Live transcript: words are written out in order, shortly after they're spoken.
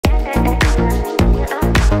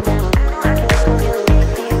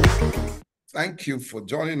thank you for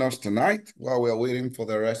joining us tonight while we're waiting for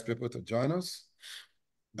the rest people to join us.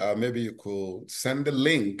 Maybe you could send the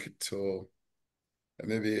link to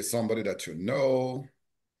maybe somebody that you know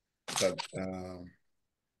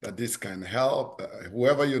that this can help.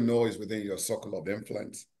 Whoever you know is within your circle of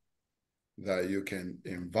influence that you can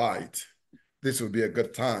invite. This would be a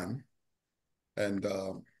good time. And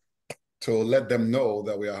to let them know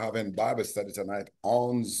that we are having Bible study tonight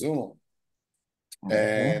on Zoom.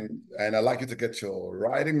 And I'd like you to get your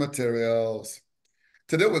writing materials.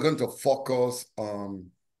 Today we're going to focus on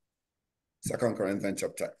 2 Corinthians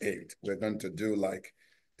chapter 8. We're going to do like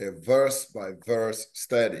a verse by verse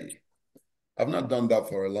study. I've not done that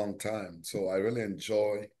for a long time, so I really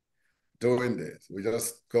enjoy doing this. We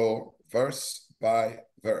just go verse by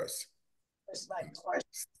verse,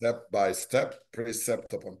 step by step,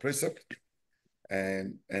 precept upon precept,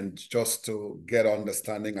 and just to get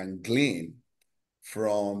understanding and glean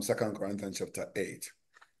from 2 Corinthians chapter 8.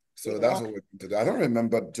 So that's what we're going to do. I don't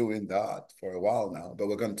remember doing that for a while now, but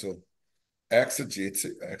we're going to exegete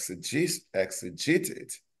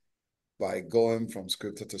it by going from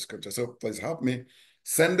scripture to scripture. So please help me.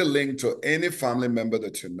 Send the link to any family member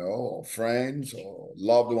that you know, or friends, or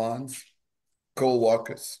loved ones,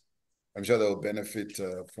 co-workers. I'm sure they'll benefit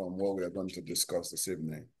from what we are going to discuss this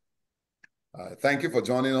evening. Thank you for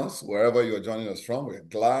joining us, wherever you're joining us from. We're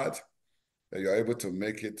glad that you're able to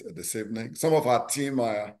make it this evening. Some of our team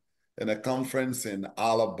are in a conference in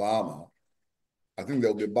Alabama. I think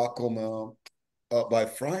they'll be back home by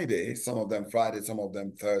Friday, some of them Friday, some of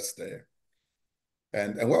them Thursday.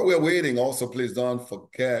 And while we're waiting, also, please don't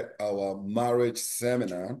forget our marriage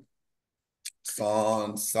seminar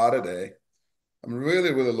on Saturday. I'm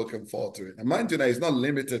really, really looking forward to it. And mind you, now, it's not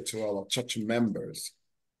limited to our church members.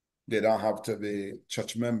 They don't have to be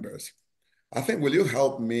church members. I think, will you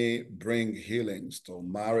help me bring healings to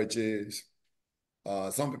marriages?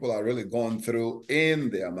 Some people are really going through in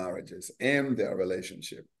their marriages, in their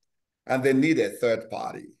relationship, and they need a third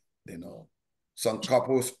party. You know, some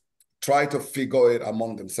couples try to figure it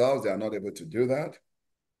among themselves. They are not able to do that.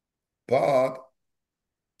 But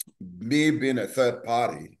me being a third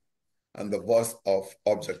party and the voice of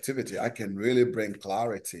objectivity, I can really bring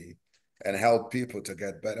clarity and help people to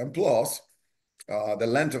get better. And plus, the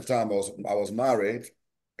length of time I was married,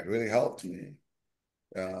 it really helped me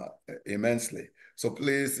immensely. So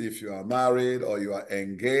please, if you are married or you are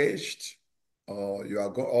engaged, or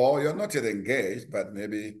you're not yet engaged, but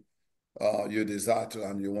maybe you desire to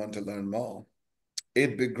and you want to learn more,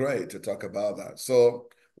 it'd be great to talk about that. So,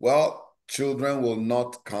 well, children will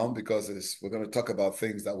not come because we're going to talk about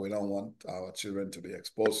things that we don't want our children to be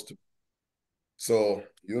exposed to. So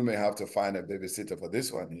you may have to find a babysitter for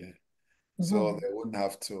this one here. So they wouldn't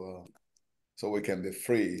have to, so we can be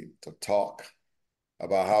free to talk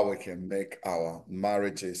about how we can make our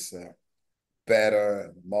marriages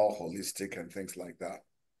better, more holistic, and things like that.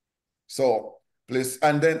 So please,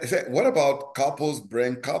 and then say, what about couples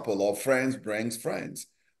bring couple or friends brings friends?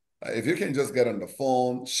 If you can just get on the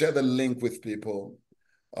phone, share the link with people.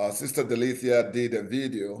 Sister Delithia did a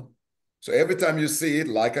video. So every time you see it,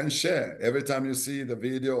 like and share. Every time you see the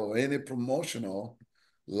video or any promotional,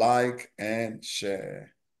 like and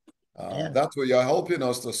share. That's where you're helping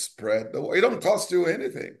us to spread the word. It don't cost you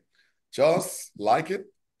anything. Just like it,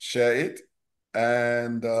 share it,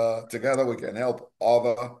 and together we can help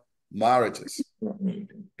other marriages. You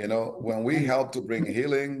know, when we help to bring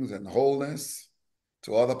healings and wholeness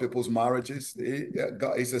to other people's marriages,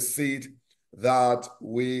 it's a seed that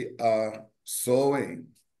we are sowing.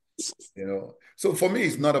 You know, so for me,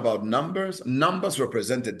 it's not about numbers. Numbers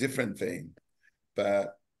represent a different thing,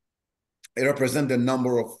 but it represents the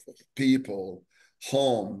number of people,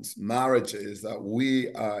 homes, marriages that we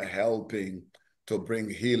are helping to bring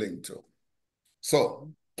healing to.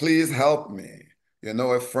 So please help me. You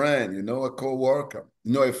know, a friend, you know, a co-worker,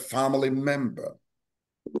 you know, a family member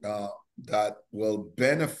that will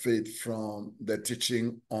benefit from the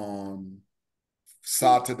teaching on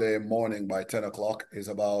Saturday morning by 10 o'clock is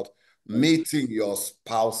about meeting your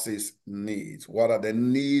spouse's needs. What are the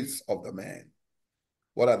needs of the man?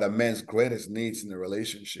 What are the man's greatest needs in the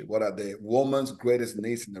relationship? What are the woman's greatest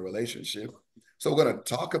needs in the relationship? So we're going to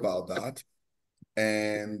talk about that.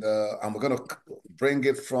 And we're going to bring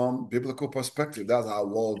it from biblical perspective. That's our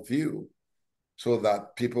worldview, so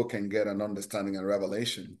that people can get an understanding and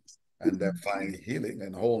revelation and then find healing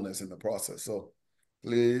and wholeness in the process. So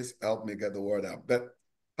please help me get the word out. But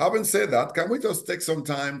having said that, can we just take some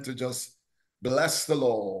time to just bless the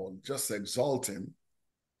Lord, just exalt him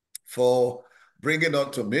for bringing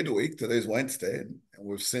us to midweek. Today's Wednesday, and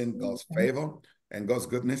we've seen God's favor. and God's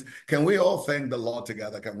goodness. Can we all thank the Lord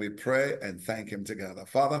together? Can we pray and thank him together?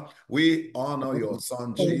 Father, we honor your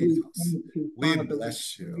son, Jesus. We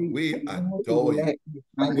bless you. We adore you.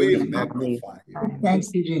 We magnify you.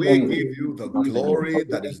 We give you the glory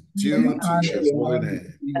that is due to your holy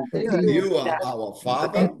name. You are our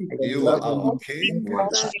Father. You are our King.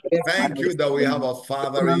 Thank you that we have a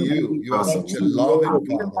Father in you. You are such a loving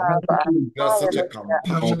Father. You are such a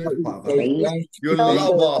compassionate Father. You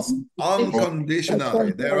love us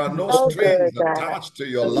unconditionally. There are no strings attached to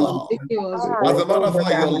your love. As a matter of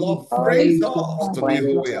fact, your love frees us to be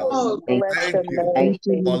who we are. Thank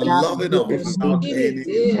you for loving us without any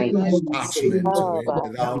attachment to it,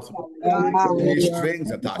 without any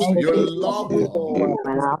strings attached. You love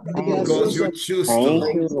us because you choose to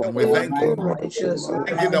love us, and we thank you.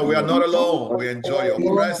 Thank you that we are not alone. We enjoy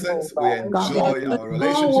your presence. We enjoy our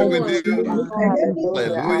relationship with you.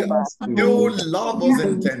 Hallelujah. You love us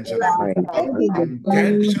intentionally.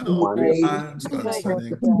 Intentional acts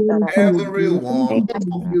concerning every one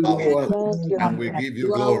of our lives. And we give you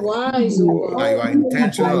glory. Now you are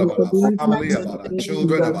intentional about our family, about our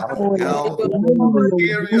children, about our health,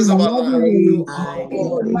 areas of our life.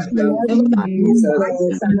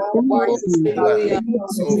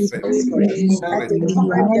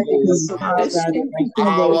 So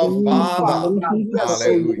our Father,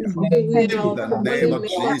 hallelujah, in the name of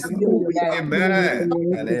Jesus, amen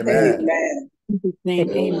and amen.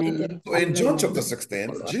 Amen. So in John chapter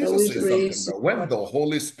 16, Jesus says something that when the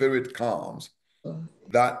Holy Spirit comes,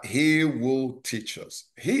 that he will teach us.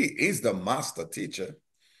 He is the master teacher.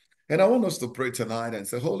 And I want us to pray tonight and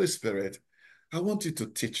say, Holy Spirit, I want you to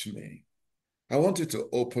teach me. I want you to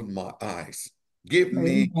open my eyes. Give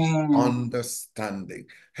me understanding.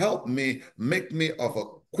 Help me, make me of a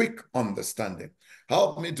quick understanding.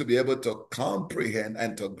 Help me to be able to comprehend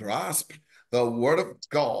and to grasp the word of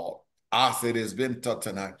God as it has been taught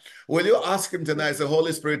tonight. Will you ask him tonight, say,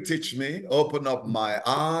 Holy Spirit, teach me, open up my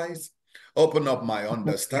eyes, open up my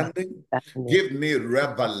understanding, give me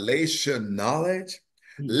revelation knowledge.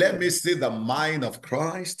 Let me see the mind of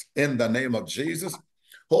Christ in the name of Jesus.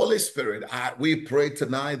 Holy Spirit, we pray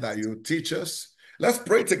tonight that you teach us. Let's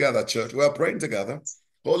pray together, church. We're praying together.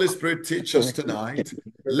 Holy Spirit, teach us tonight.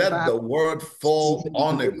 Let the word fall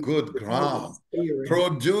on a good ground,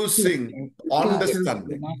 producing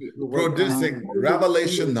understanding, producing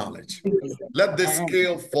revelation knowledge. Let the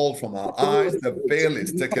scale fall from our eyes, the veil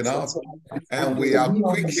is taken off, and we are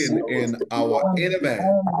quickened in our inner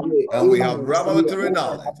man, and we have revelatory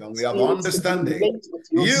knowledge, and we have understanding.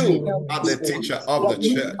 You are the teacher of the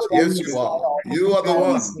church. Yes, you are. You are the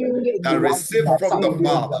one that received from the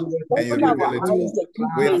Father, and you reveal it to us.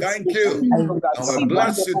 We thank you, and we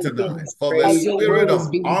bless you tonight for the spirit of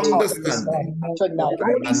understanding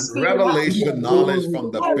and revelation knowledge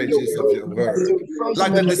from the pages of your word.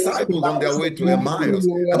 Like the disciples on their way to Emmaus,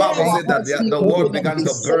 the Bible said that the word began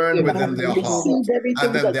to burn within their heart,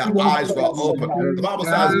 and then their eyes were open. The Bible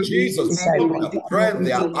says Jesus prayed,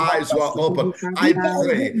 their eyes were open. I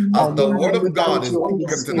pray as the word of God is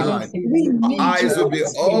spoken tonight, our eyes will be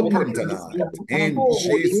open tonight in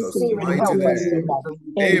Jesus' mighty name.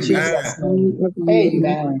 Amen.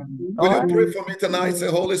 Amen. Will you pray for me tonight? Say,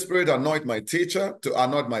 Holy Spirit, anoint my teacher, to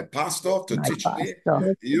anoint my pastor, to teach me.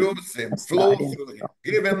 Use him, flow through him,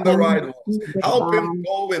 give him the right words. Help him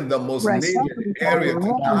go in the most needed area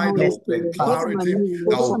tonight that will bring clarity,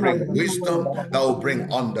 that will bring wisdom, that will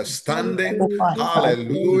bring understanding.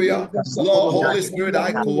 Hallelujah. Lord, Holy Spirit,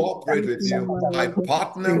 I cooperate with you. I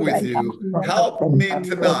partner with you. Help me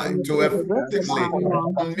tonight to effectively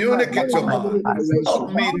communicate your mind.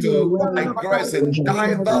 Help me to digress in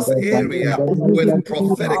diverse area with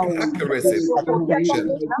prophetic accuracy,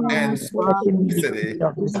 precision, and specificity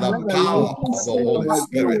for the power of the Holy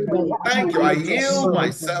Spirit. Thank you. I yield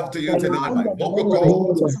myself to you tonight, my vocal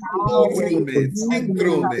cords. Flow through me, think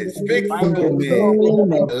through me, speak through me.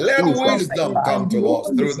 Let wisdom come to us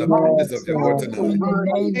through the pages of your word tonight.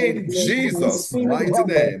 In Jesus' mighty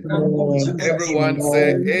name. Everyone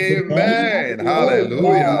say amen.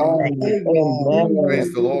 Hallelujah.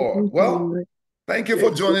 Praise the Lord. Well, thank you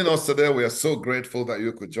for joining us today. We are so grateful that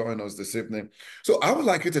you could join us this evening. So I would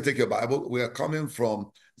like you to take your Bible. We are coming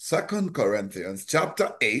from 2 Corinthians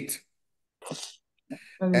chapter 8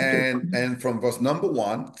 and from verse number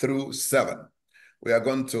 1 through 7. We are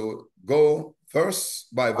going to go verse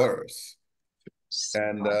by verse,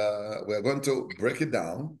 and we're going to break it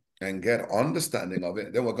down and get understanding of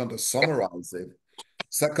it. Then we're going to summarize it.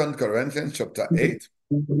 2 Corinthians chapter 8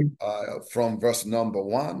 from verse number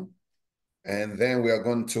 1. And then we are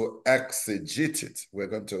going to exegete it. We're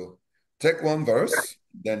going to take one verse,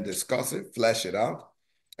 then discuss it, flesh it out,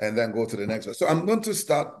 and then go to the next one. So I'm going to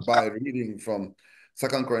start by reading from 2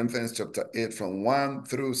 Corinthians chapter 8 from 1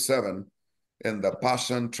 through 7 in the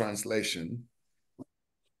Passion Translation.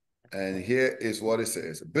 And here is what it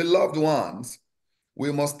says. Beloved ones,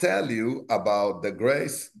 we must tell you about the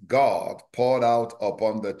grace God poured out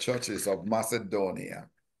upon the churches of Macedonia.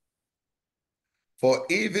 For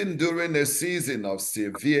even during a season of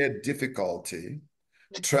severe difficulty,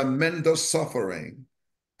 tremendous suffering,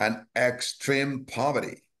 and extreme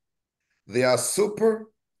poverty, their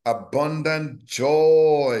superabundant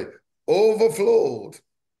joy overflowed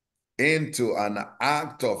into an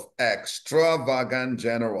act of extravagant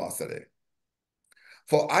generosity.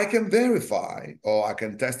 For I can verify, or I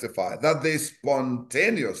can testify, that they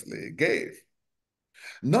spontaneously gave,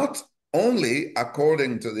 not only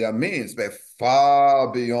according to their means, but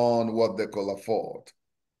far beyond what they could afford.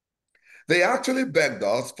 They actually begged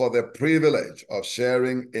us for the privilege of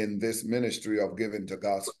sharing in this ministry of giving to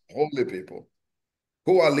God's holy people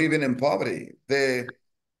who are living in poverty. They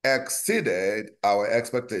exceeded our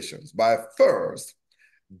expectations by first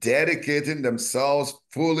dedicating themselves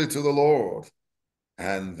fully to the Lord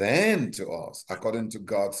and then to us according to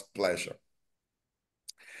God's pleasure.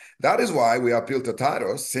 That is why we appeal to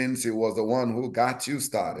Titus, since he was the one who got you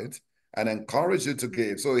started and encouraged you to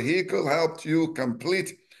give, so he could help you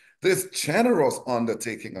complete this generous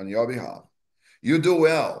undertaking on your behalf. You do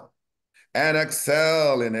well and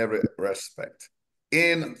excel in every respect,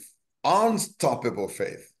 in unstoppable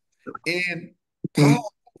faith, in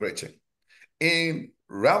powerful preaching, in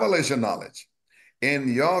revelation knowledge,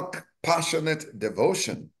 in your passionate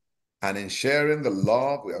devotion, and in sharing the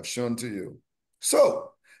love we have shown to you.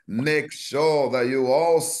 So make sure that you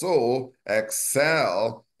also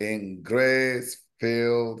excel in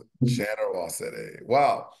grace-filled generosity.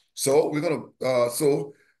 Wow. So we're going to,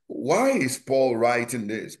 so why is Paul writing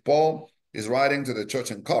this? Paul is writing to the church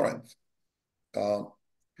in Corinth.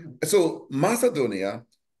 So Macedonia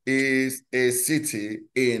is a city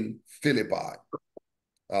in Philippi.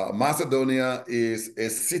 Macedonia is a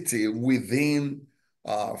city within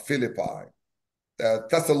Philippi.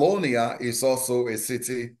 Thessalonica is also a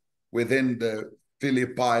city within the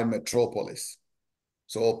Philippi metropolis.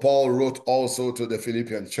 So Paul wrote also to the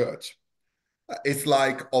Philippian church. It's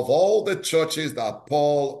like of all the churches that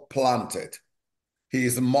Paul planted,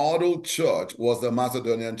 his model church was the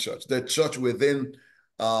Macedonian church, the church within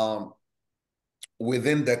the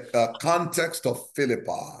context of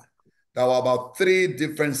Philippi. There were about 3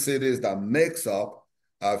 different cities that makes up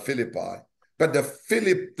Philippi. But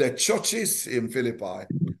the churches in Philippi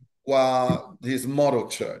were his model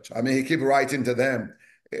church. I mean, he kept writing to them.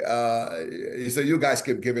 He said, you guys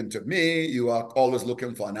keep giving to me. You are always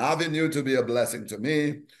looking for an avenue to be a blessing to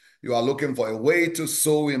me. You are looking for a way to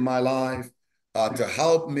sow in my life, to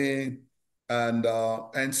help me. And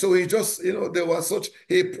so he just, there was such,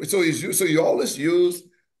 so he always used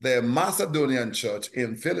the Macedonian church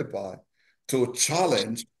in Philippi to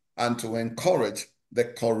challenge and to encourage the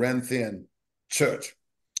Corinthian church.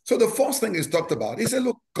 So the first thing he's talked about, he said,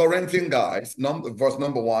 look, Corinthian guys, verse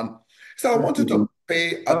number 1, he said, I want you to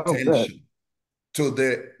pay attention to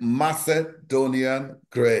the Macedonian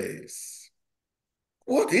grace.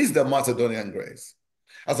 What is the Macedonian grace?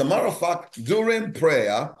 As a matter of fact, during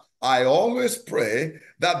prayer, I always pray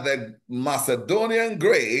that the Macedonian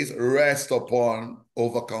grace rest upon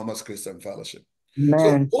Overcomers Christian Fellowship.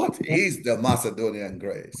 Amen. So what is the Macedonian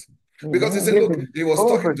grace? Because he said, look, he was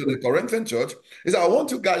talking to the Corinthian church. He said, I want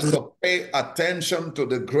you guys to pay attention to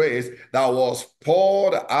the grace that was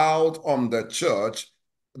poured out on the church,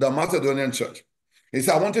 the Macedonian church. He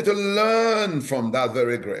said, I want you to learn from that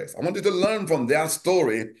very grace. I want you to learn from their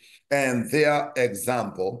story and their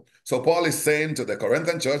example. So Paul is saying to the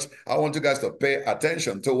Corinthian church, I want you guys to pay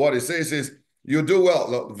attention to what he says is, you do well.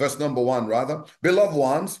 Look, verse number 1, rather. Beloved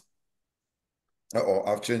ones,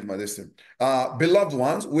 I've changed my listing. Beloved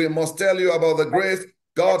ones, we must tell you about the grace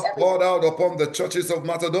God poured out upon the churches of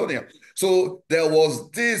Macedonia. So there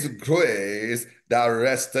was this grace that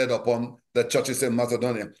rested upon the churches in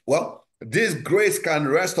Macedonia. Well, this grace can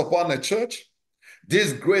rest upon a church.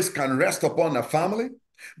 This grace can rest upon a family.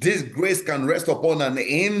 This grace can rest upon an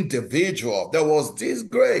individual. There was this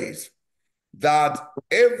grace that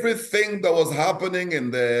everything that was happening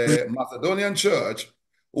in the Macedonian church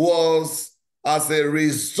was as a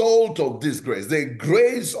result of this grace. The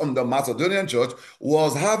grace on the Macedonian church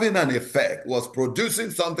was having an effect, was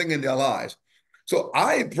producing something in their lives. So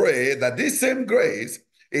I pray that this same grace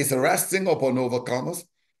is resting upon Overcomers,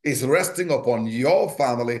 is resting upon your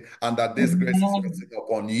family, and that this grace is resting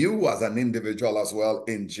upon you as an individual as well,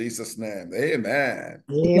 in Jesus' name. Amen.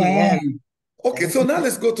 Amen. Okay, so now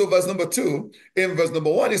let's go to verse number 2. In verse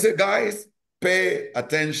number 1, he said, guys, pay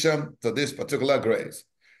attention to this particular grace.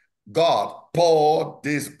 God poured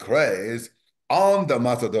this grace on the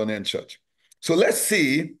Macedonian church. So let's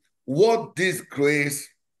see what this grace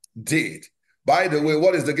did. By the way,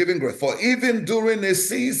 what is the giving grace? For even during a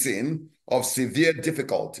season of severe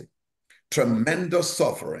difficulty, tremendous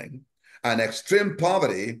suffering, and extreme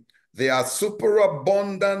poverty, their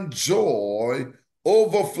superabundant joy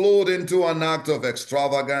overflowed into an act of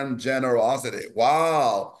extravagant generosity.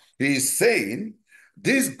 Wow. He's saying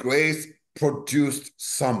this grace produced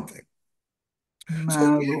something.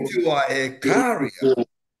 So if you are a carrier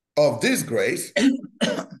of this grace,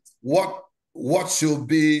 what should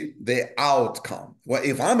be the outcome? Well,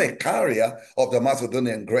 if I'm a carrier of the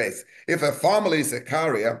Macedonian grace, if a family is a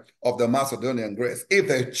carrier of the Macedonian grace, if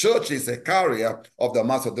a church is a carrier of the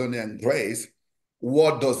Macedonian grace,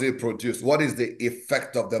 what does it produce? What is the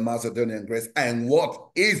effect of the Macedonian grace? And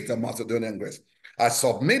what is the Macedonian grace? I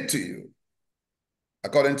submit to you,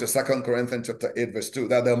 according to 2 Corinthians chapter 8, verse 2,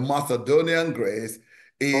 that the Macedonian grace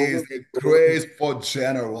is a grace for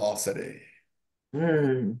generosity.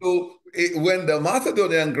 So when the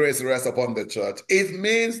Macedonian grace rests upon the church, it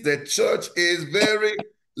means the church is very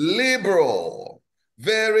liberal,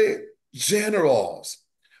 very generous,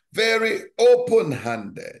 very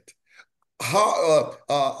open-handed,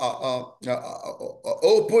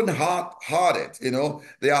 open-hearted. You know,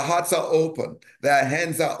 their hearts are open, their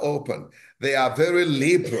hands are open, they are very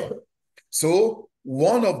liberal. So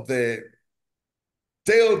one of the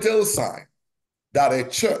telltale signs that a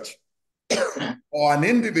church or an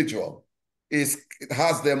individual has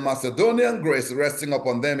the Macedonian grace resting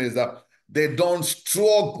upon them is that they don't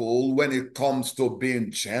struggle when it comes to being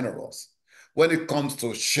generous, when it comes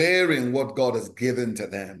to sharing what God has given to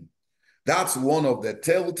them. That's one of the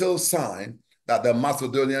telltale signs that the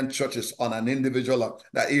Macedonian church is on an individual,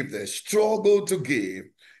 that if they struggle to give,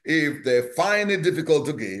 if they find it difficult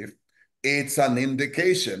to give, it's an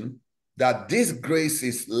indication that this grace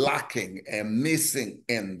is lacking and missing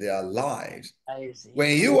in their lives.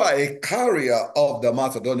 When you are a carrier of the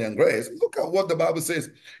Macedonian grace, look at what the Bible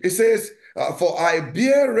says. It says, for I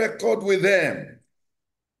bear record with them,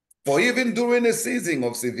 for even during a season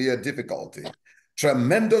of severe difficulty,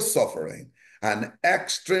 tremendous suffering, and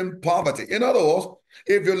extreme poverty. In other words,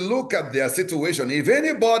 if you look at their situation, if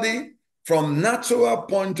anybody from natural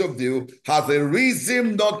point of view has a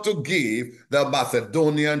reason not to give, the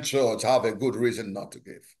Macedonian church have a good reason not to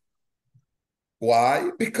give.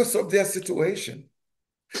 Why? Because of their situation,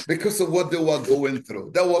 because of what they were going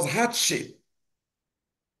through. There was hardship.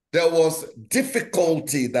 There was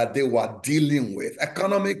difficulty that they were dealing with,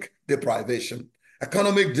 economic deprivation,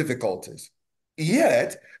 economic difficulties.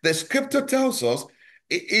 Yet, the scripture tells us,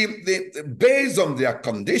 based on their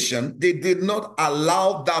condition, they did not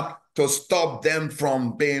allow that to stop them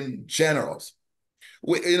from being generous.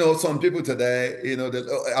 Some people today,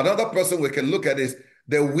 another person we can look at is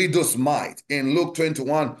the widow's mite. In Luke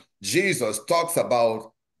 21, Jesus talks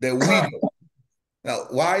about the widow. Now,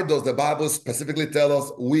 why does the Bible specifically tell us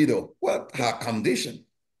widow? Well, her condition.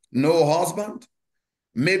 No husband,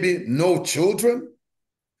 maybe no children,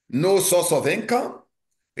 no source of income.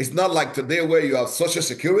 It's not like today where you have Social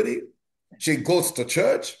Security. She goes to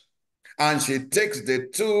church and she takes the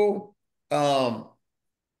 $2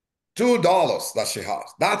 that she has.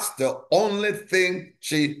 That's the only thing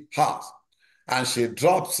she has. And she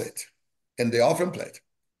drops it in the offering plate.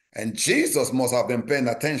 And Jesus must have been paying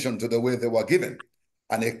attention to the way they were giving.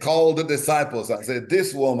 And he called the disciples and said,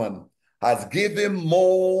 this woman has given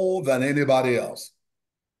more than anybody else.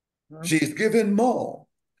 She's given more,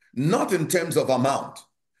 not in terms of amount,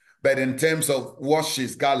 but in terms of what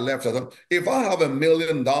she's got left. If I have $1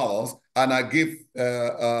 million and I give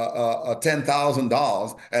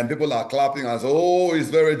 $10,000 and people are clapping and say, oh, he's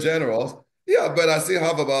very generous. Yeah, but I still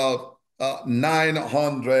have about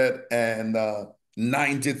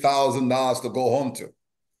 $990,000 to go home to.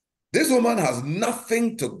 This woman has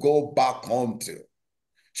nothing to go back home to.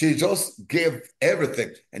 She just gave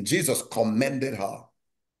everything, and Jesus commended her.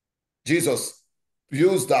 Jesus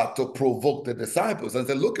used that to provoke the disciples and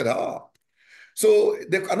say, look at her. So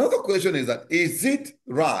another question is that, is it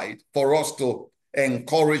right for us to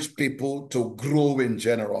encourage people to grow in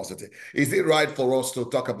generosity? Is it right for us to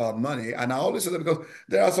talk about money? And I always say that because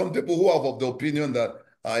there are some people who have of the opinion that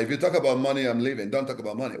if you talk about money, I'm leaving. Don't talk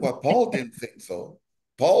about money. Well, Paul didn't think so.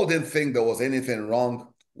 Paul didn't think there was anything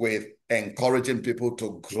wrong with encouraging people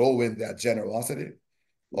to grow in their generosity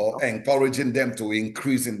or encouraging them to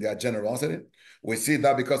increase in their generosity. We see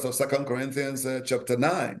that because of 2 Corinthians chapter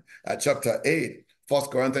 9, chapter 8, 1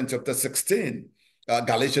 Corinthians chapter 16,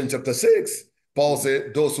 Galatians chapter 6. Paul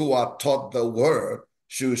said, those who are taught the word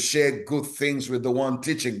should share good things with the one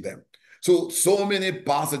teaching them. So many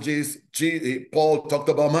passages, Paul talked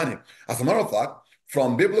about money. As a matter of fact,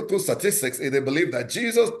 from biblical statistics, they believe that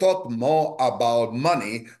Jesus talked more about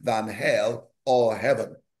money than hell or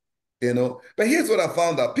heaven. But here's what I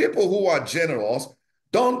found out. People who are generous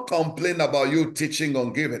don't complain about you teaching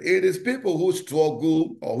on giving. It is people who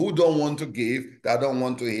struggle or who don't want to give that don't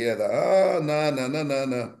want to hear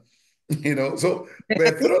that. No. So,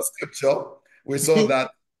 but through scripture, we saw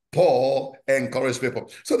that Paul encouraged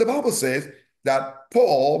people. So the Bible says that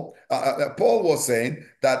Paul was saying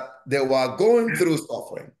that they were going through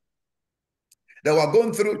suffering. They were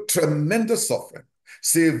going through tremendous suffering,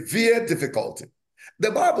 severe difficulty.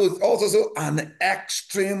 The Bible is also an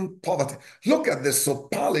extreme poverty. Look at the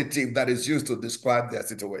superlative that is used to describe their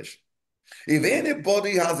situation. If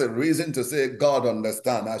anybody has a reason to say, God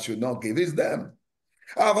understand, I should not give, it's them.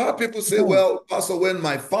 I've had people say, well, Pastor, when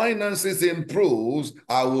my finances improves,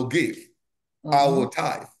 I will give. I will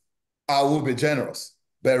tithe. I will be generous.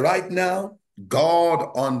 But right now,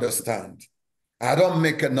 God understands. I don't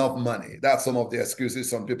make enough money. That's some of the excuses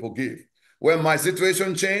some people give. When my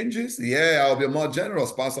situation changes, yeah, I'll be more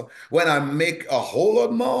generous, Pastor. When I make a whole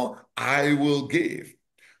lot more, I will give.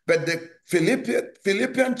 But the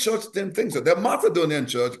Philippian church didn't think so. The Macedonian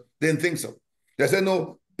church didn't think so. They said,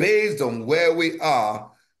 no, based on where we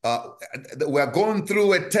are, we're going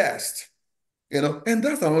through a test. And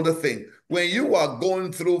that's another thing. When you are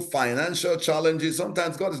going through financial challenges,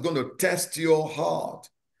 sometimes God is going to test your heart.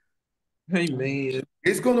 Amen.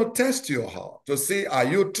 He's going to test your heart to see, are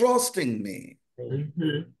you trusting me?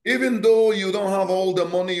 Even though you don't have all the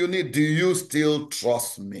money you need, do you still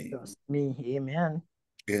trust me? Trust me. Amen.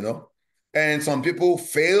 And some people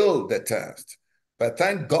fail the test. But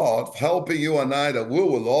thank God for helping you and I that we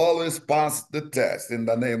will always pass the test in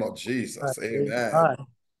the name of Jesus. Amen.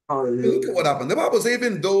 Look at what happened. The Bible says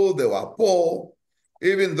even though they were poor,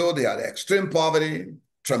 even though they had extreme poverty,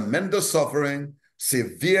 tremendous suffering,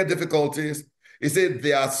 severe difficulties, he said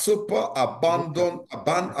their super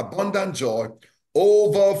abundant joy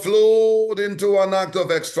overflowed into an act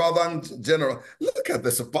of extravagant generosity. Look at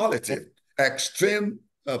the superlative. Extreme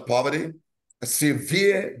poverty,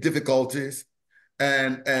 severe difficulties,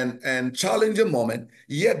 and challenging moment.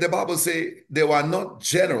 Yet the Bible says they were not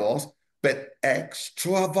generous, but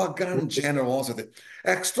extravagant generosity.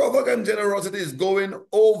 Extravagant generosity is going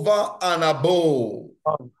over and above.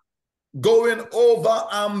 Going over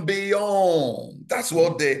and beyond. That's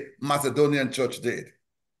what the Macedonian church did.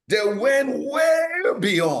 They went way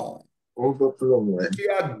beyond. Overflowing.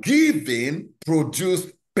 Their giving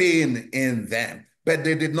produced pain in them, but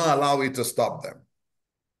they did not allow it to stop them.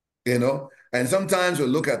 And sometimes we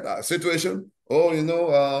look at that situation,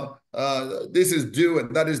 this is due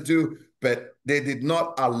and that is due, but they did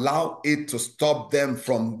not allow it to stop them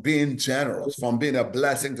from being generous, from being a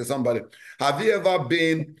blessing to somebody. Have you ever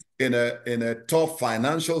been in a tough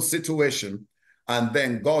financial situation and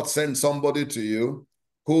then God sent somebody to you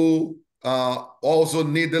who also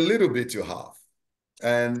need a little bit you have?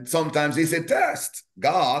 And sometimes it's a test.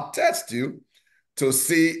 God tests you to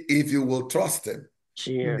see if you will trust him.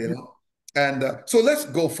 Sure. And so let's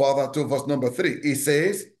go further to verse number 3. It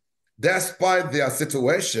says, despite their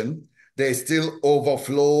situation, they still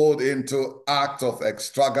overflowed into acts of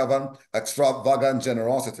extravagant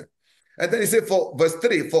generosity. And then he said, for verse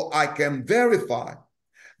 3, for I can verify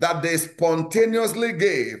that they spontaneously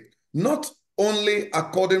gave, not only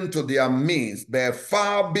according to their means, but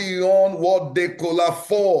far beyond what they could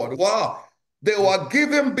afford. Wow. They were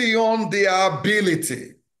given beyond their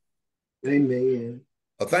ability. Amen.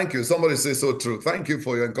 Oh, thank you. Somebody say so true. Thank you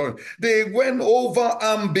for your encouragement. They went over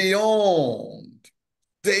and beyond.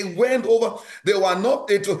 They went over. They were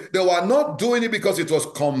not doing it because it was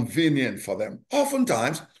convenient for them.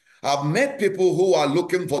 Oftentimes, I've met people who are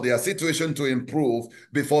looking for their situation to improve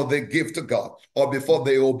before they give to God or before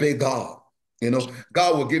they obey God.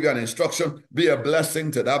 God will give you an instruction, be a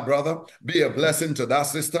blessing to that brother, be a blessing to that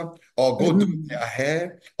sister, or go do their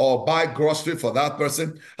hair, or buy grocery for that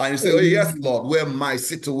person. And you say, oh, yes, Lord, where my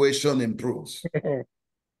situation improves. Or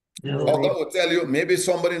God will tell you, maybe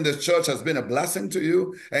somebody in the church has been a blessing to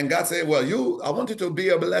you, and God say, well, I want you to be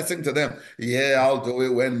a blessing to them. Yeah, I'll do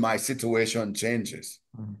it when my situation changes.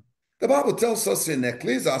 The Bible tells us in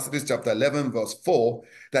Ecclesiastes chapter 11, verse 4,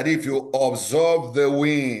 that if you observe the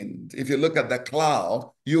wind, if you look at the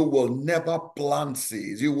cloud, you will never plant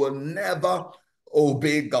seeds. You will never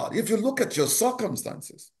obey God. If you look at your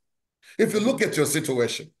circumstances, if you look at your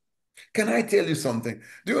situation, can I tell you something?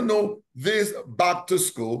 Do you know this back to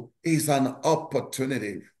school is an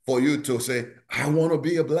opportunity for you to say, I want to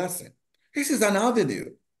be a blessing. This is an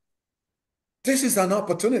avenue. This is an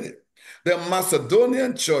opportunity. The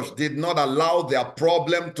Macedonian church did not allow their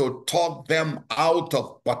problem to talk them out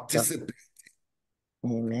of participating.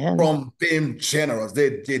 Amen. From being generous.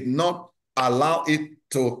 They did not allow it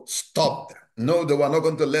to stop them. No, they were not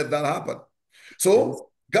going to let that happen. So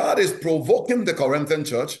God is provoking the Corinthian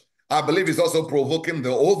church. I believe he's also provoking the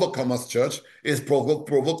Overcomers church. Is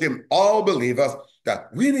provoking all believers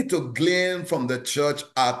that we need to glean from the church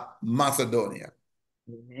at Macedonia.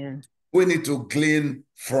 Amen. We need to glean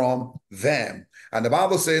from them. And the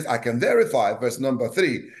Bible says, I can verify, verse number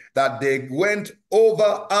 3, that they went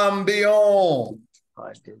over and beyond.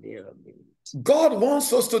 God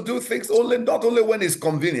wants us to do things not only when it's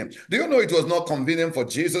convenient. Do you know it was not convenient for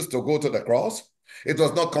Jesus to go to the cross? It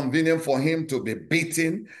was not convenient for him to be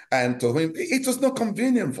beaten, and to him, it was not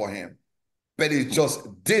convenient for him. But he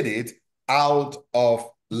just did it out of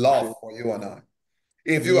love for you and I.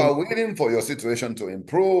 If you are waiting for your situation to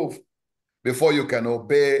improve before you can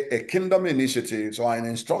obey a kingdom initiative or an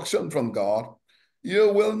instruction from God,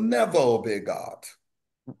 you will never obey God.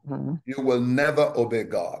 You will never obey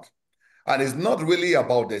God. And it's not really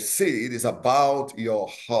about the seed, it's about your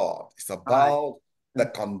heart. It's about the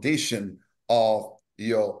condition of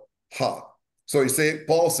your heart. So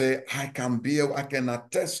Paul say, I can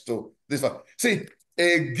attest to this. See,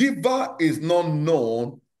 a giver is not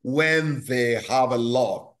known when they have a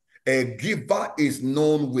lot. A giver is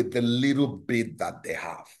known with the little bit that they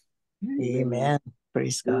have. Amen.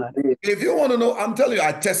 Praise God. If you want to know, I'm telling you,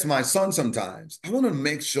 I test my son sometimes. I want to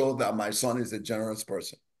make sure that my son is a generous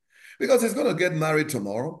person because he's going to get married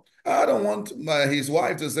tomorrow. I don't want his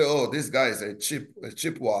wife to say, oh, this guy is a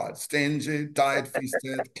cheap wad, stingy,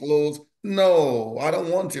 tight-fisted, clothes. No, I don't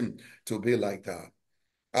want him to be like that.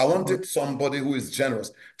 I wanted somebody who is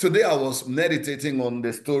generous. Today, I was meditating on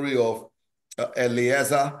the story of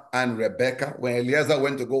Eliezer and Rebekah. When Eliezer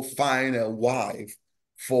went to go find a wife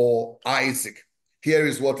for Isaac, here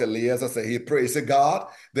is what Eliezer said. He prayed, he said, God,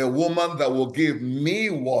 the woman that will give me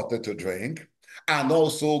water to drink and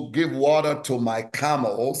also give water to my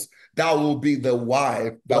camels, that will be the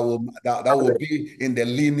wife that will be in the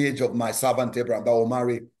lineage of my servant Abraham, that will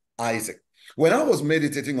marry Isaac. When I was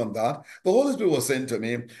meditating on that, the Holy Spirit was saying to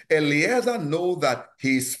me, Eliezer know that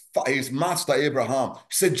his master Abraham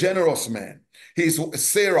is a generous man.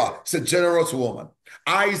 Sarah is a generous woman.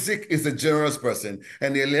 Isaac is a generous person.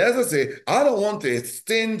 And Eliezer said, I don't want a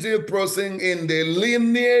stingy person in the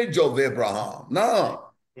lineage of Abraham. No.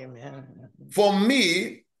 Amen. For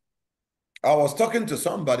me, I was talking to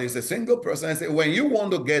somebody, it's a single person. I said, when you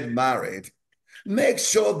want to get married, make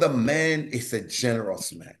sure the man is a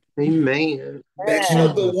generous man. Amen. Make sure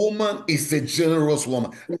the woman is a generous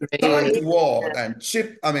woman. Tight word and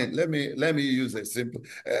cheap. I mean, let me use a simple.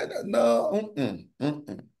 No.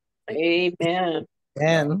 Amen.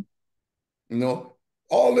 Amen. No.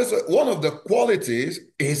 Always one of the qualities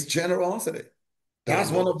is generosity.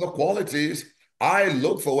 That's one of the qualities I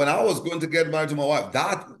look for when I was going to get married to my wife.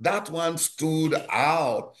 That one stood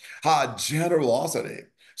out. Her generosity.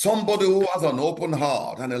 Somebody who has an open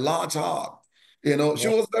heart and a large heart. You know, she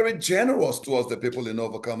was very generous towards the people in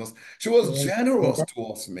Overcomers. She was generous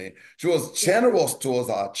towards me. She was generous towards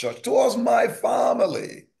our church, towards my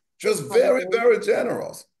family. She was very, very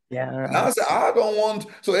generous. Yeah. And I said, I don't want.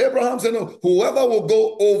 So Abraham said, no, whoever will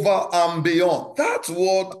go over and beyond. That's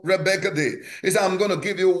what Rebekah did. He said, I'm going to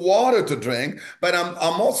give you water to drink, but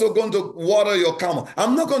I'm also going to water your camel.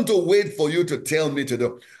 I'm not going to wait for you to tell me to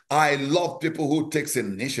do. I love people who takes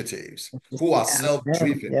initiatives, who are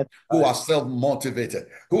self-driven, who are self-motivated,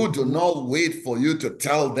 who do not wait for you to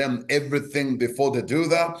tell them everything before they do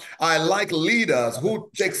that. I like leaders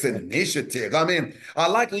who takes initiative. I mean, I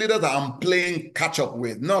like leaders that I'm playing catch up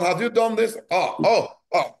with. Not, have you done this? Oh,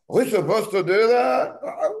 we're supposed to do that?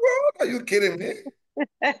 What? Are you kidding me?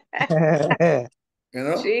 You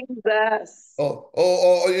know? Jesus.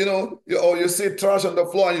 You know, or you see trash on the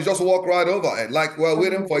floor and you just walk right over it, like we're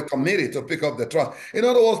waiting for a committee to pick up the trash. In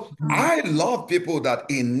other words, I love people that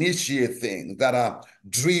initiate things, that are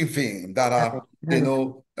driven, that are,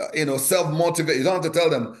 self-motivated. You don't have to tell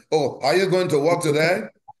them, oh, are you going to work today?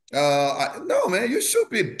 No, man, you should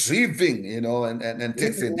be driven, and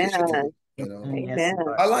takes initiative. Amen.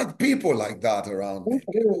 I like people like that around me,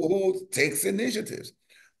 people who takes initiatives.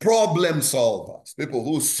 Problem solvers, people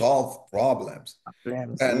who solve problems.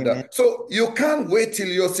 And so you can't wait till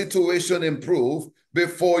your situation improves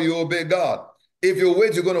before you obey God. If you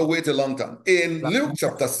wait, you're going to wait a long time. In Luke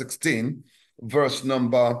chapter 16, verse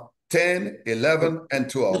number 10, 11, and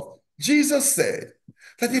 12, Jesus said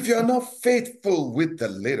that if you are not faithful with the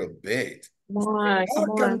little bit,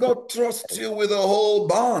 how can God trust you with a whole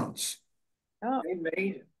bunch? Oh,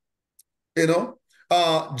 amen. You know,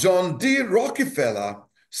 John D. Rockefeller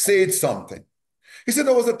said something. He said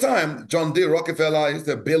there was a time John D. Rockefeller is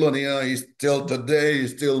a billionaire. He's still today,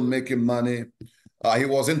 he's still making money. He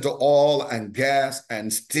was into oil and gas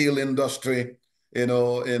and steel industry, in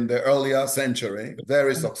the earlier century.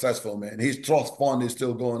 Very successful man. His trust fund is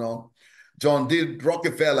still going on. John D.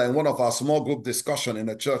 Rockefeller, in one of our small group discussion in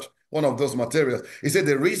the church, one of those materials, he said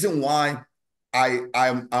the reason why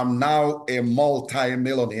I'm now a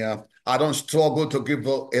multi-millionaire, I don't struggle to give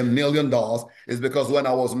 $1 million, is because when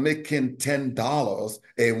I was making $10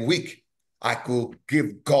 a week, I could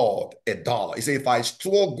give God $1. He said if I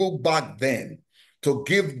struggle back then to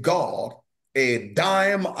give God a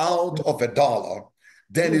dime out of $1,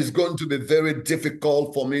 then it's going to be very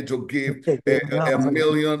difficult for me to give $1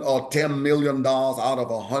 million or $10 million out of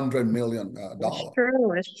 $100 million. It's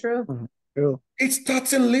true. It's true. It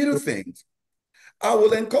starts in little things. I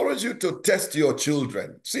will encourage you to test your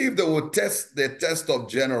children. See if they will test the test of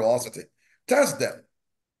generosity. Test them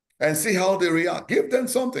and see how they react. Give them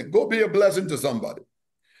something. Go be a blessing to somebody.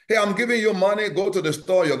 Hey, I'm giving you money. Go to the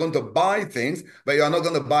store. You're going to buy things, but you're not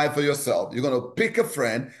going to buy for yourself. You're going to pick a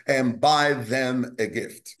friend and buy them a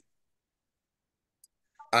gift.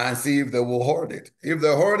 And see if they will hoard it. If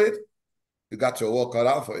they hoard it, you got your work cut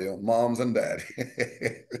out for you, moms and dad.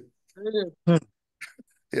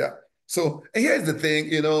 Yeah. So here's the thing,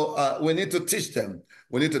 we need to teach them.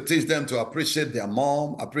 We need to teach them to appreciate their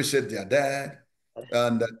mom, appreciate their dad,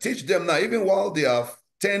 and teach them now, even while they are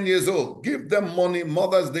 10 years old, give them money.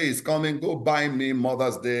 Mother's Day is coming. Go buy me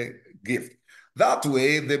Mother's Day gift. That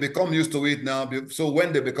way, they become used to it now. So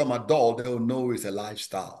when they become adult, they'll know it's a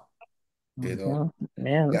lifestyle.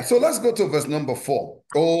 Yeah, so let's go to verse number 4.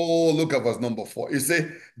 Oh, look at verse number 4. You see,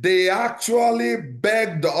 they actually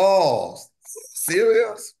begged us.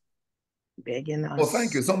 Serious? Begging us. Oh,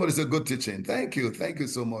 thank you. Somebody said good teaching. Thank you. Thank you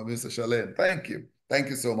so much, Mr. Shalane. Thank you. Thank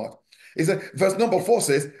you so much. He said, verse number 4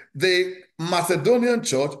 says, the Macedonian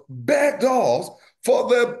church begged us for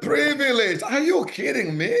the privilege. Are you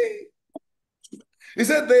kidding me? He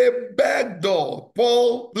said they begged us.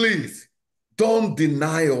 Paul, please, don't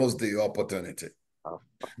deny us the opportunity.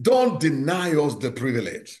 Don't deny us the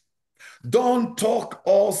privilege. Don't talk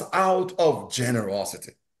us out of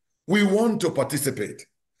generosity. We want to participate.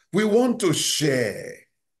 We want to share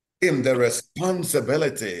in the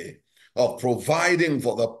responsibility of providing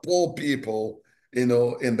for the poor people, in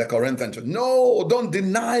the Corinthian church. No, don't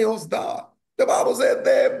deny us that. The Bible said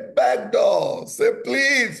they begged us. Say,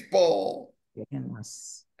 please, Paul.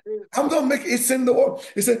 Yes. I'm going to make it in the word.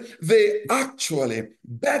 He said they actually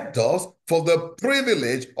begged us for the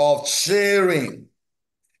privilege of sharing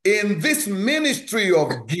in this ministry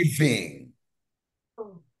of giving.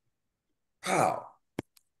 How?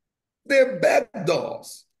 They begged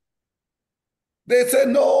us. They said,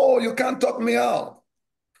 no, you can't talk me out.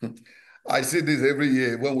 I see this every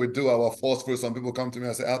year when we do our first fruit. Some people come to me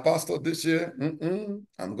and say, Pastor, this year,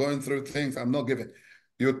 I'm going through things. I'm not giving.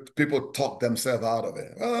 People talk themselves out of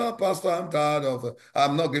it. Oh, Pastor, I'm tired of it.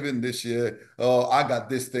 I'm not giving this year. Oh, I got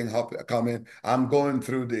this thing coming. I'm going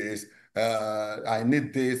through this. I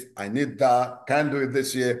need this. I need that. Can't do it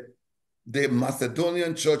this year. The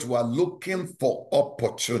Macedonian church were looking for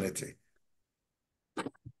opportunity.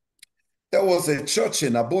 There was a church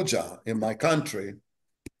in Abuja, in my country.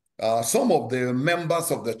 Some of the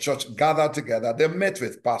members of the church gathered together. They met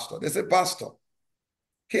with pastor. They said, Pastor,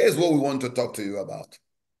 here's what we want to talk to you about.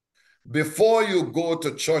 Before you go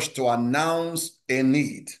to church to announce a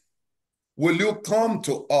need, will you come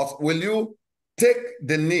to us? Will you take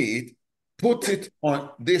the need, put it on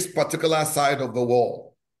this particular side of the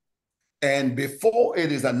wall? And before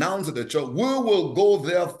it is announced to the church, we will go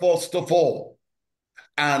there first of all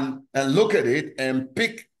and look at it and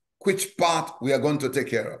pick which part we are going to take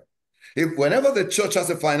care of. If whenever the church has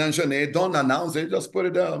a financial need, don't announce it, just put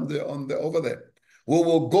it down over there. We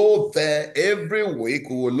will go there every week.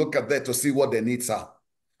 We will look at that to see what the needs are.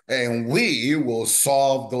 And we will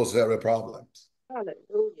solve those very problems. Hallelujah.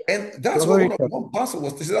 And that's what one pastor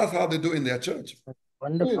was. That's how they do in their church.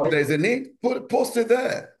 Wonderful. If there's a need, post it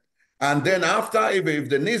there. And then after, if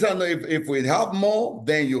the needs are, if we have more,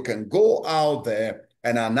 then you can go out there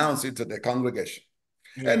and announce it to the congregation.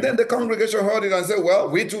 Yeah. And then the congregation heard it and said, well,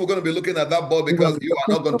 we too are going to be looking at that board because you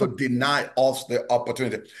are not going to deny us the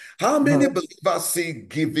opportunity. How many believers see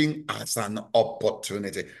giving as an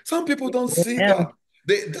opportunity? Some people don't see that.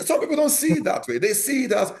 Some people don't see it that way. They see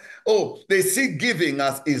it as, oh, they see giving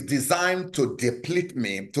as is designed to deplete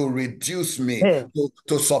me, to reduce me, Hey.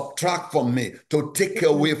 to subtract from me, to take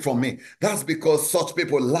away from me. That's because such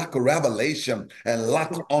people lack revelation and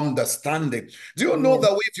lack understanding. Do you know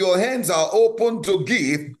that if your hands are open to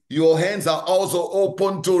give, your hands are also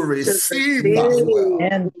open to receive as well?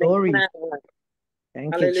 And glory.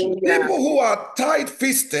 Thank you, Jesus. Hallelujah. People who are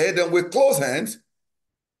tight-fisted and with closed hands,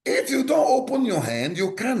 if you don't open your hand,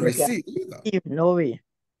 you can't You receive either. No way.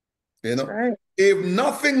 You know, Right. if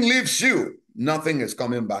nothing leaves you, nothing is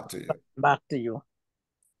coming back to you. Back to you.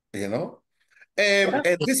 You know, and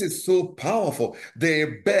this is so powerful. They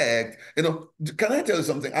begged. You know, can I tell you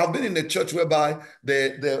something? I've been in a church whereby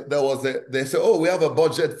they say, oh, we have a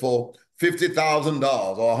budget for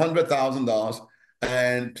 $50,000 or $100,000,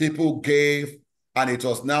 and people gave, and it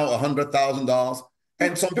was now $100,000.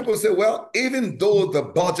 And some people say, well, even though the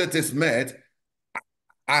budget is met,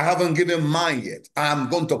 I haven't given mine yet. I'm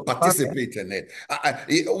going to participate in it.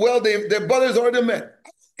 Well, the budget is already met.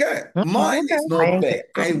 Okay, mine is not there.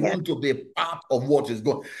 I want to be part of what is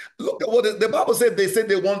going. Look at what the Bible said. They said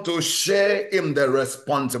they want to share in the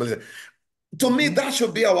responsibility. To me, that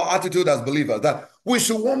should be our attitude as believers, that we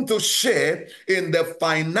should want to share in the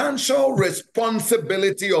financial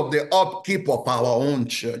responsibility of the upkeep of our own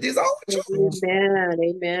church. It's our church. Amen.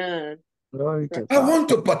 Amen. Glory to I God. want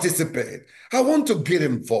to participate. I want to get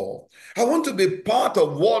involved. I want to be part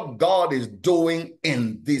of what God is doing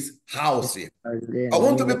in this house here. I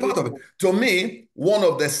want to be part of it. To me, one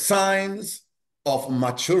of the signs of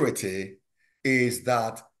maturity is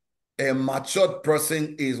that a matured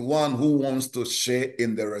person is one who wants to share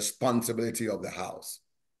in the responsibility of the house.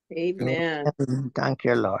 Amen. Thank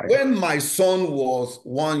you, Lord. When my son was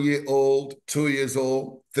 1 year old, 2 years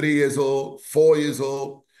old, 3 years old, 4 years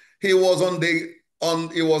old, he was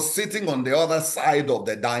sitting on the other side of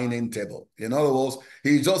the dining table. In other words,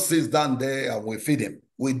 he just sits down there and we feed him.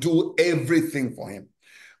 We do everything for him.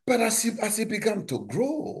 But as he began to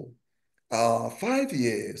grow, 5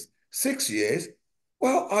 years, 6 years,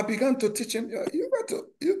 well, I began to teach him. You got to,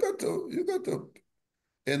 you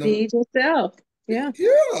know. Feed yourself. Yeah.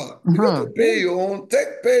 Yeah, you got to pay your own,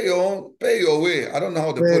 pay your way. I don't know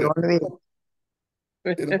how to put it.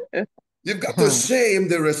 You know, you've got to shame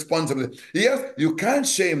the responsibility. Yes, you can't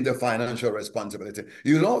shame the financial responsibility.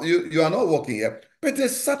 You know, you are not working here, but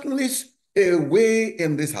there's certainly a way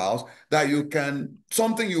in this house that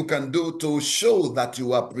something you can do to show that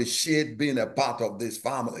you appreciate being a part of this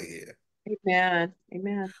family here. Amen.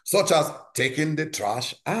 Amen. Such as taking the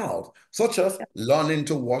trash out, such as learning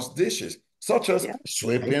to wash dishes, such as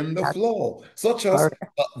sweeping the floor, such as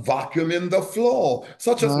vacuuming the floor,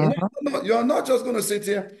 such as no, you are not just going to sit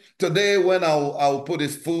here today when I'll put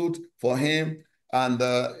his food for him, and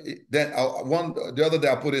then the other day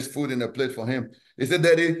I put his food in a plate for him. He said,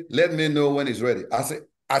 "Daddy, let me know when he's ready." I said,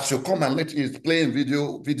 "I should come and let you." He's playing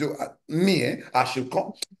video. I should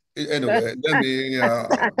come. Anyway, let me. I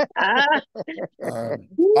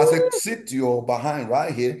said, sit your behind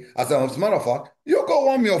right here. I said, as a matter of fact, you go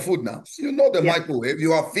warm your food now. You know the microwave.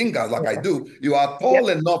 You have fingers like I do. You are tall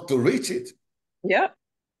enough to reach it. Yep.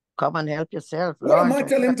 Come and help yourself. What am I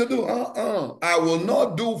telling him to do? I will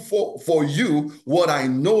not do for you what I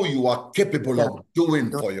know you are capable of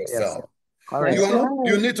doing for yourself.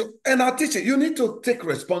 You need to, and I teach you, you need to take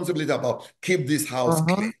responsibility about keep this house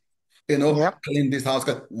clean. You know, clean this house,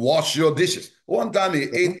 wash your dishes. One time he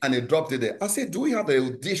ate and he dropped it there. I said, do we have a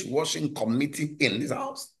dishwashing committee in this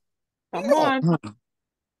house? Come on. Go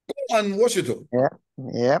and wash it up.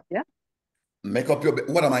 Yep. Make up your bed.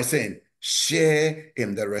 What am I saying? Share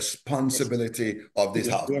in the responsibility of this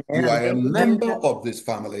house. You are a member of this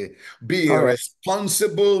family. Be a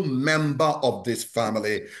responsible member of this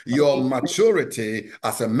family. Your maturity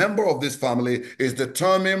as a member of this family is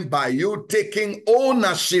determined by you taking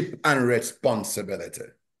ownership and responsibility.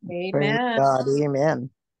 Amen. God,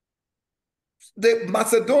 amen. The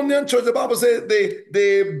Macedonian church, the Bible says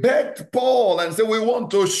they begged Paul and said, we want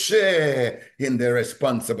to share in the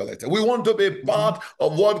responsibility. We want to be part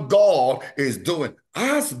of what God is doing.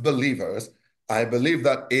 As believers, I believe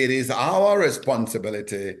that it is our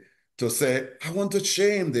responsibility to say, I want to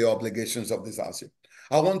share in the obligations of this house here.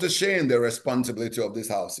 I want to share in the responsibility of this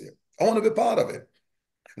house here. I want to be part of it.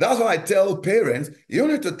 That's why I tell parents, you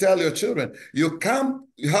need to tell your children, you can't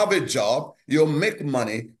have a job, you make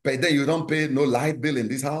money, but then you don't pay no light bill in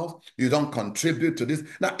this house. You don't contribute to this.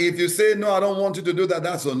 Now, if you say, no, I don't want you to do that,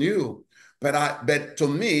 that's on you. But to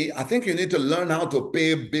me, I think you need to learn how to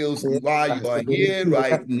pay bills while you are here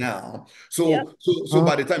right now. So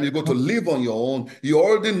by the time you go to live on your own, you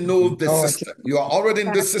already know the system. You are already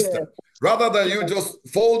in the system. Rather than you just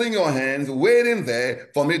folding your hands, waiting there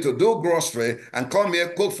for me to do grocery and come here,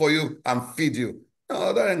 cook for you, and feed you.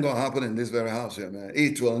 No, that ain't gonna happen in this very house here, man.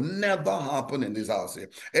 It will never happen in this house here.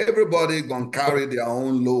 Everybody gonna carry their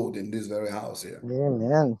own load in this very house here.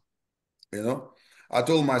 Amen. You know, I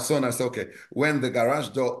told my son, I said, okay, when the garage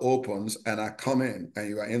door opens and I come in and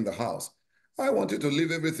you are in the house, I want you to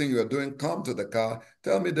leave everything you're doing, come to the car,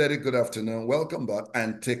 tell me, Daddy, good afternoon, welcome back,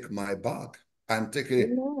 and take my bag and take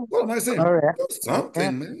it. What am I saying? Correct. Do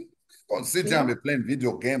something, man. Don't sit here and be playing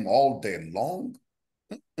video game all day long.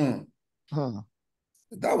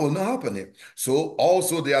 That will not happen here. So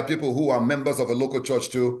also there are people who are members of a local church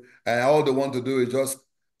too, and all they want to do is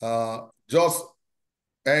just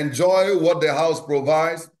enjoy what the house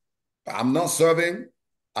provides. I'm not serving.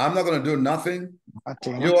 I'm not going to do nothing.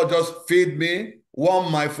 You will just feed me,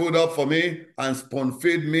 warm my food up for me, and spoon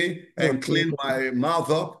feed me, and clean my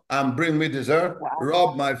mouth up, and bring me dessert,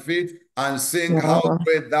 rub my feet, and sing how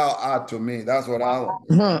great thou art to me. That's what I want.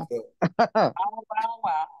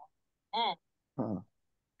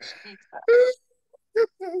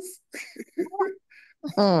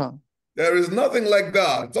 There is nothing like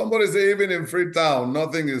that. Somebody say, even in Freetown,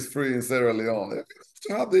 nothing is free in Sierra Leone.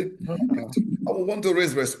 I want to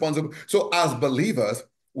raise responsible. So as believers,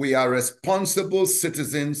 we are responsible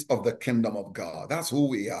citizens of the kingdom of God. That's who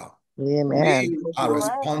we are. Amen. We are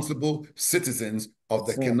responsible citizens of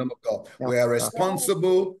the kingdom of God. We are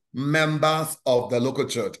responsible members of the local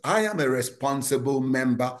church. I am a responsible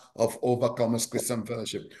member of Overcomers Christian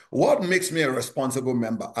Fellowship. What makes me a responsible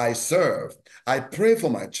member? I serve. I pray for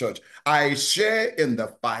my church. I share in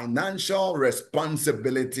the financial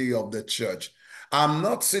responsibility of the church. I'm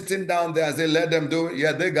not sitting down there and say, let them do it.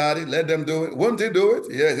 Yeah, they got it. Let them do it. Won't he do it?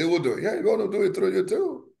 Yes, he will do it. Yeah, he's going to do it through you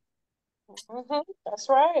too. That's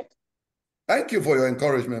right. Thank you for your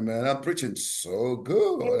encouragement, man. I'm preaching so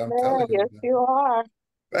good. Amen. I'm telling you. Yes, you are.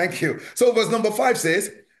 Thank you. So verse number 5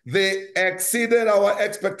 says, they exceeded our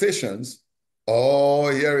expectations. Oh,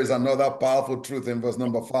 here is another powerful truth in verse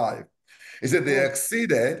number 5. It said they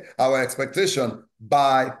exceeded our expectation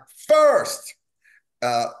by first.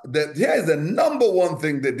 Here is the number one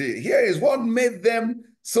thing they did. Here is what made them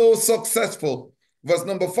so successful. Verse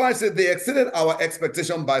number 5 said they exceeded our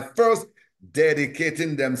expectation by first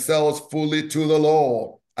dedicating themselves fully to the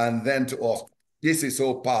Lord and then to us. This is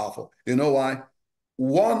so powerful. You know why?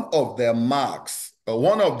 One of the marks,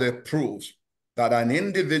 one of the proofs that an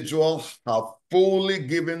individual have fully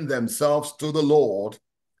given themselves to the Lord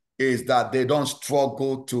is that they don't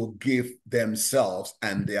struggle to give themselves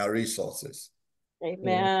and their resources.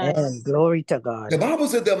 Amen. And glory to God. The Bible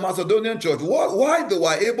said the Macedonian church, why they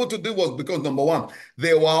were able to do was because, number one,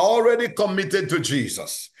 they were already committed to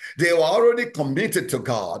Jesus. They were already committed to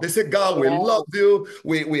God. They said, God, we love you.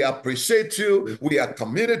 We appreciate you. We are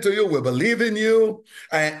committed to you. We believe in you.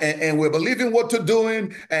 And we believe in what you're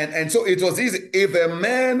doing. And so it was easy. If a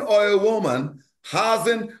man or a woman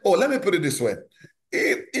hasn't, let me put it this way.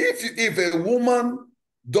 If a woman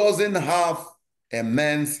doesn't have a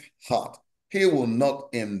man's heart, he will not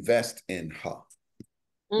invest in her.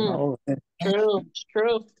 Oh, True. It's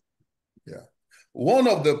true. Yeah. One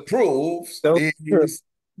of the proofs So is true.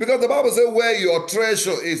 because the Bible says where your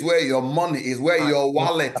treasure is, where your money is, where your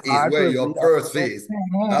wallet is, Heart where will your be purse upset. is,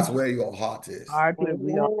 that's where your heart is. Heart will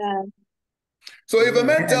be upset. Amen. So if a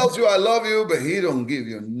man tells you I love you, but he don't give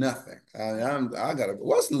you nothing, I gotta.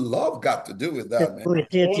 What's love got to do with that, man? With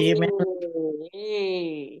it, amen.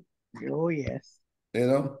 Hey. Oh, yes. You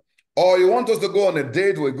know, or you want us to go on a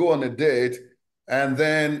date, we go on a date, and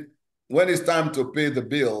then when it's time to pay the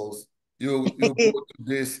bills, you go to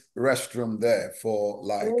this restroom there for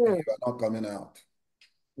like you are not coming out.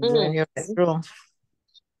 Go in your bedroom.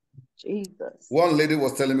 Jesus. One lady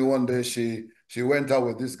was telling me one day she went out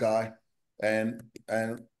with this guy, and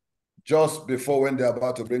just before when they're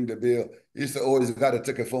about to bring the bill, he said, "Oh, he's got to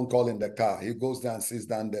take a phone call in the car." He goes down, sits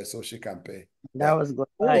down there so she can pay. That was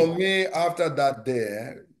goodbye. For me, after that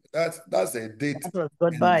day, that's a date. That was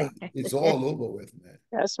goodbye. It's all over with, man.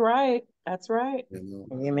 That's right. That's right. You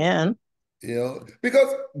know? Amen. You know,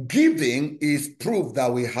 because giving is proof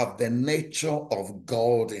that we have the nature of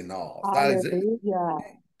God in us. That is it. Hallelujah.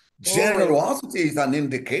 Generosity is an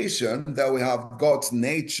indication that we have God's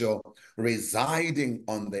nature residing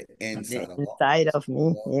on the inside of us. Inside of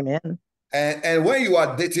me. Amen. And when you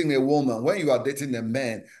are dating a woman, when you are dating a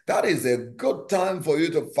man, that is a good time for you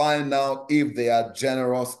to find out if they are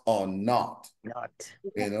generous or not. Not.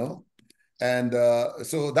 You know? And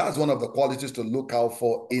so that's one of the qualities to look out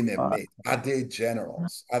for in a God. mate. Are they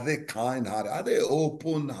generous? Are they kind-hearted? Are they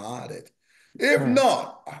open-hearted? If Mm.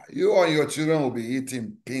 not, you and your children will be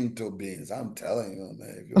eating pinto beans. I'm telling you,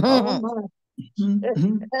 man. If you Oh my.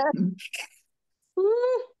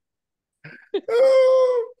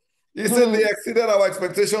 He said they exceeded our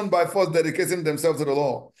expectation by first dedicating themselves to the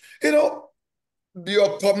Lord. You know,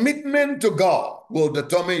 your commitment to God will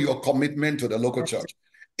determine your commitment to the local church.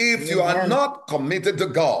 If you are Amen. not committed to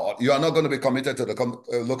God, you are not going to be committed to the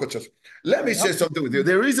local church. Let me Yep. share something with you.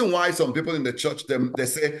 The reason why some people in the church, they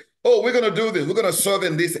say, oh, we're going to do this. We're going to serve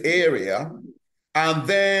in this area. And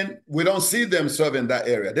then we don't see them serve in that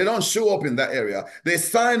area. They don't show up in that area. They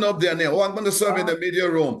sign up their name. Oh, I'm going to serve in the media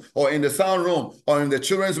room or in the sound room or in the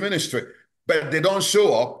children's ministry. But they don't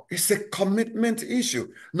show up. It's a commitment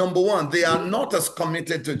issue. Number one, they are not as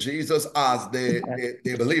committed to Jesus as they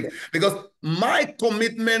believe. Because my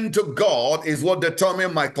commitment to God is what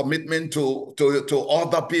determines my commitment to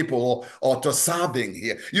other people or to serving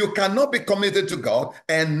here. You cannot be committed to God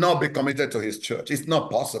and not be committed to his church. It's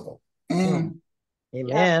not possible. Amen.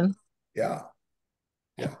 Yeah.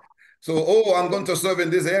 Yeah. So, oh, I'm going to serve in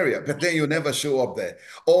this area, but then you never show up there.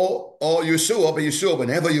 Or you show up and you show up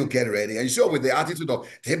whenever you get ready. And you show up with the attitude of,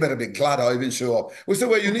 they better be glad I even show up. We say,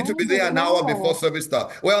 well, you need to be there an hour before service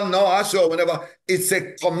starts. Well, no, I show up whenever. It's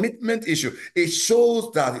a commitment issue. It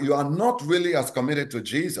shows that you are not really as committed to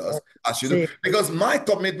Jesus as you do. Because my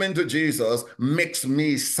commitment to Jesus makes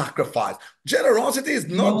me sacrifice. Generosity is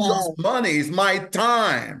not just money, it's my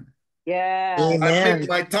time. Yeah. I make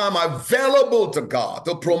my time available to God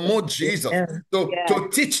to promote Jesus, to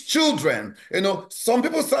teach children. You know, some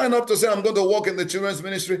people sign up to say, I'm going to work in the children's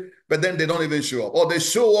ministry, but then they don't even show up. Or they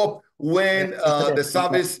show up when the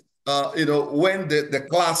service, when the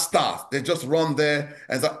class starts. They just run there.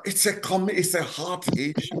 And so it's a heart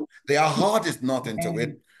issue. Their heart is not into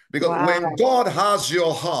it. Because when God has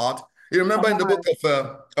your heart, you remember in the book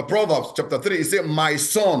of Proverbs chapter 3, he said, my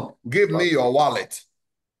son, give me your wallet.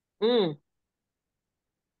 Oh,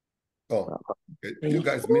 you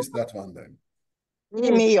guys missed that one then.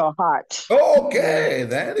 Give me your heart. Okay,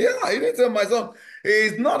 then, yeah, you need to tell my son,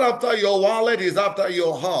 he's not after your wallet, he's after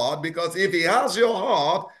your heart, because if he has your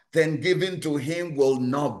heart, then giving to him will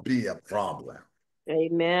not be a problem.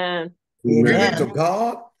 Amen. Giving to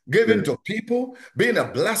God, giving to people, being a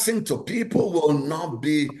blessing to people will not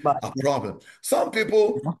be a problem. Some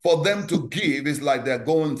people, for them to give, is like they're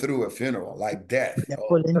going through a funeral, like death.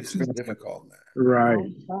 Oh, this is difficult, man.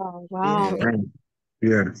 Right. Wow.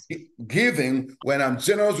 Yes. Giving, when I'm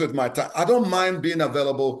generous with my time, I don't mind being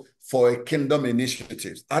available for a kingdom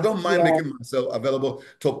initiatives. I don't mind making myself available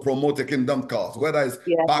to promote a kingdom cause, whether it's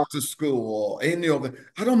back to school or any of it.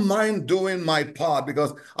 I don't mind doing my part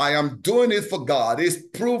because I am doing it for God. It's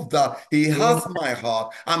proof that he has my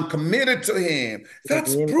heart. I'm committed to him.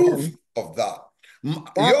 That's proof of that.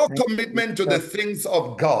 Your commitment to the things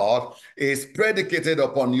of God is predicated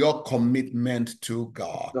upon your commitment to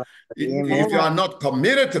God. If you are not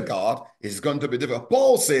committed to God, it's going to be difficult.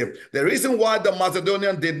 Paul said the reason why the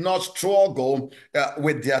Macedonians did not struggle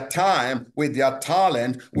with their time, with their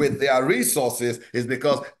talent, with their resources is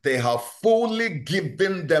because they have fully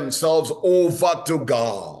given themselves over to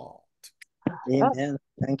God. Amen.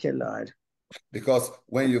 Thank you, Lord. Because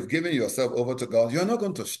when you've given yourself over to God, you're not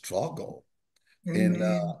going to struggle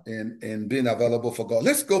in being available for God.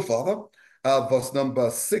 Let's go further. Verse number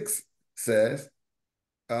 6 says,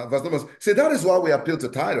 see, that is why we appeal to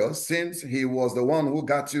Titus, since he was the one who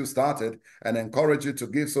got you started and encouraged you to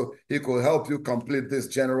give, so he could help you complete this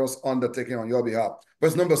generous undertaking on your behalf.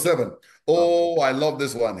 Verse number 7. Oh, I love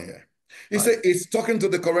this one here. He said, it's talking to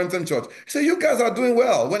the Corinthian church. He said, you guys are doing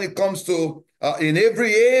well when it comes to, in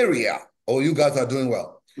every area. Oh, you guys are doing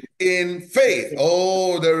well. In faith,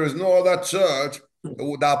 oh, there is no other church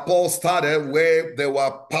that Paul started where they were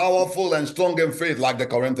powerful and strong in faith like the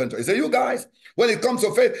Corinthian church. He said, you guys, when it comes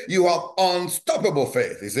to faith, you have unstoppable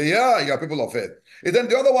faith. He said, yeah, you are people of faith. And then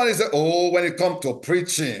the other one is, oh, when it comes to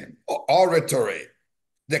preaching, oratory,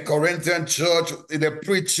 the Corinthian church, the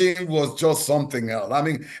preaching was just something else. I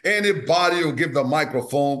mean, anybody who give the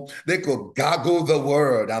microphone, they could gargle the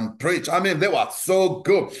word and preach. I mean, they were so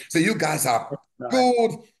good. So you guys are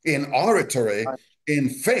good in oratory, in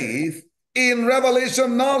faith, in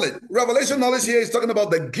revelation knowledge. Revelation knowledge here is talking about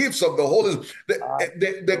the gifts of the Holy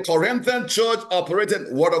Spirit. The Corinthian church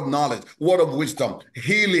operated word of knowledge, word of wisdom,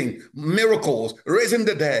 healing, miracles, raising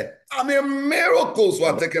the dead. I mean, miracles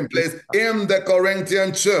were taking place in the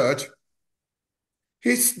Corinthian church.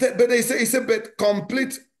 But they say it's a bit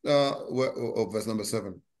complete. Verse number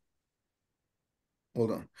 7.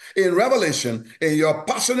 Hold on. In Revelation, in your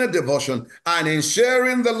passionate devotion, and in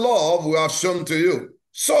sharing the love we have shown to you.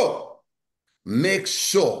 So, make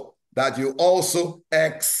sure that you also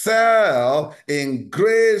excel in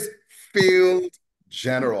grace-filled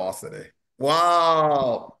generosity.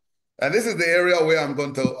 Wow. And this is the area where I'm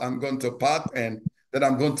going to park, and then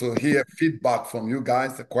I'm going to hear feedback from you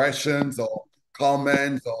guys, the questions or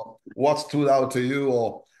comments or what stood out to you.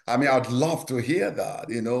 Or I mean, I'd love to hear that,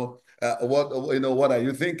 what are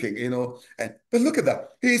you thinking, but look at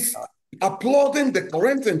that. He's applauding the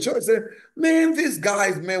Corinthian church, saying, man, these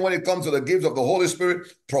guys, man, when it comes to the gifts of the Holy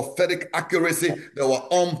Spirit, prophetic accuracy, they were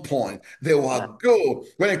on point. They were good.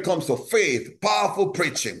 When it comes to faith, powerful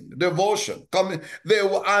preaching, devotion, they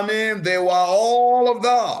were all of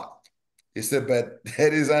that. He said, but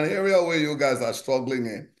there is an area where you guys are struggling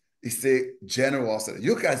in. He said, generosity.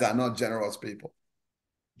 You guys are not generous people.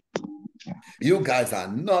 You guys are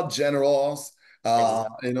not generous.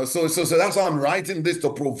 So that's why I'm writing this,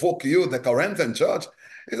 to provoke you, the Corinthian church.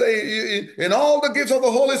 In all the gifts of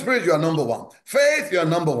the Holy Spirit, you are number one. Faith, you are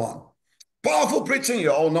number one. Powerful preaching,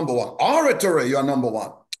 you're all number one. Oratory, you are number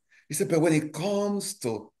one. He said, but when it comes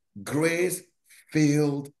to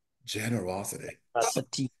grace-filled generosity,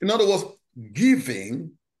 in other words,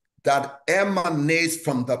 giving that emanates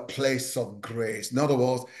from the place of grace. In other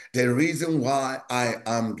words, the reason why I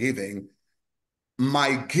am giving,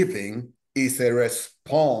 my giving is a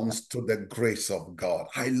response to the grace of God.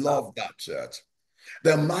 I love that, church.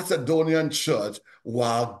 The Macedonian church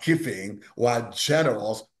were giving, were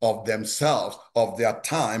generous of themselves, of their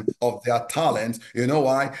time, of their talents. You know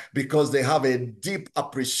why? Because they have a deep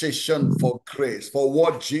appreciation for grace, for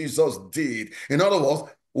what Jesus did. In other words,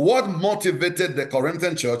 what motivated the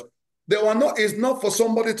Corinthian church? It's not for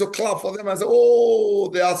somebody to clap for them and say, oh,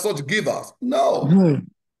 they are such givers. No.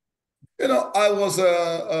 I was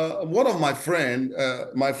one of my friend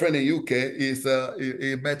in UK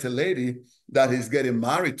he met a lady that he's getting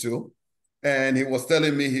married to, and he was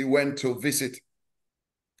telling me he went to visit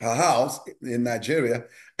her house in Nigeria,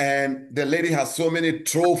 and the lady has so many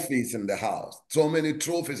trophies in the house,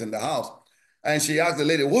 and she asked the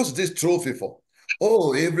lady, "What's this trophy for?"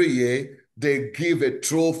 Oh, every year they give a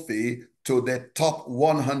trophy to the top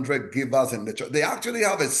 100 givers in the church. They actually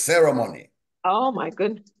have a ceremony. Oh my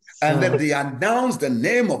goodness. And then they announce the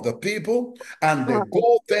name of the people, and they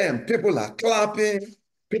go there, and people are clapping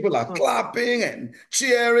and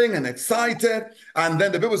cheering and excited. And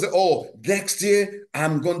then the people say, oh, next year,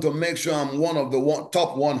 I'm going to make sure I'm one of the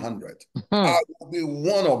top 100. I will be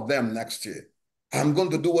one of them next year. I'm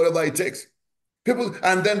going to do whatever it takes. People,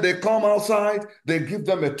 and then they come outside, they give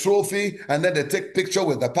them a trophy, and then they take picture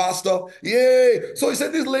with the pastor. Yay! So he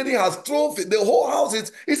said, this lady has trophy. The whole house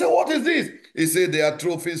is, he said, what is this? He said, they are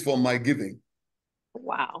trophies for my giving.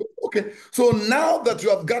 Wow. Okay. So now that you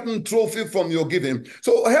have gotten trophy from your giving,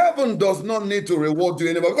 so heaven does not need to reward you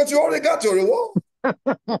anymore because you already got your reward.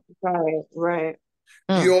 Right.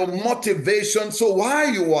 Your motivation, so why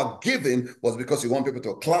you are giving was because you want people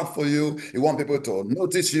to clap for you, you want people to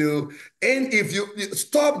notice you. And if you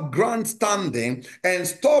stop grandstanding and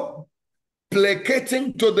stop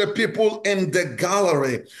placating to the people in the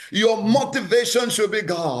gallery, your motivation should be,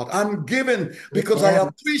 God, I'm giving because I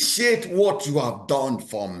appreciate what you have done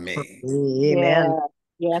for me. Amen.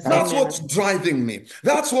 Yes, That's what's driving me.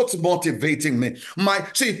 That's what's motivating me.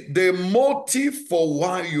 The motive for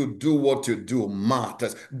why you do what you do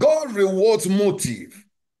matters. God rewards motive.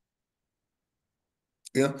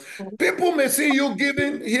 People may see you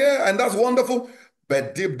giving here, and that's wonderful,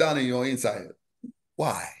 but deep down in your inside,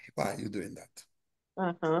 why are you doing that?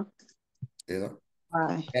 Why?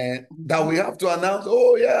 And that we have to announce,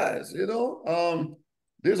 oh yes,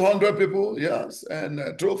 these 100 people, yes, and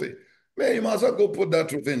a trophy. Man, you must well go put that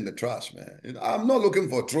trophy in the trash, man. I'm not looking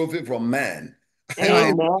for a trophy from man.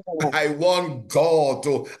 I want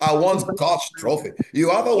God's trophy.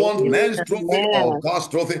 You either want man's trophy or God's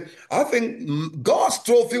trophy. I think God's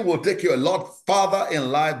trophy will take you a lot farther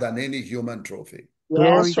in life than any human trophy.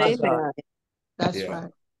 Yes, amen. That's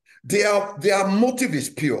right. Their motive is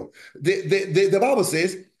pure. The Bible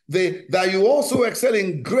says that you also excel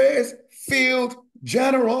in grace-filled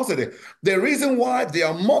generosity. The reason why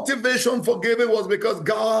their motivation for giving was because,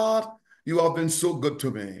 God, you have been so good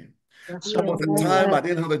to me. There was a time I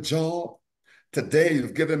didn't have a job. Today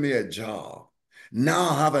you've given me a job.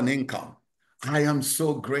 Now I have an income. I am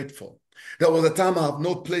so grateful. There was a time I have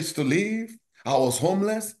no place to live. I was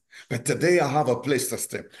homeless. But today I have a place to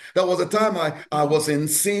stay. There was a time I was in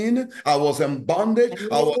sin, I was in bondage,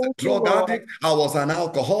 I was a drug addict, I was an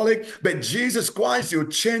alcoholic. But Jesus Christ, you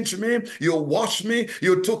changed me, you washed me,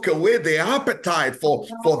 you took away the appetite for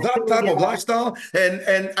that type of lifestyle.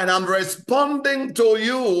 And I'm responding to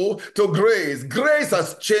you, to grace. Grace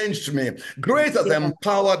has changed me. Grace has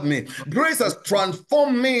empowered me. Grace has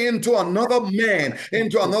transformed me into another man,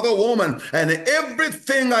 into another woman. And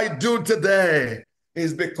everything I do today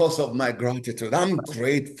is because of my gratitude. I'm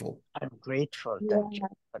grateful. I'm grateful. Thank you.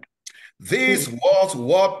 This was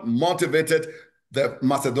what motivated the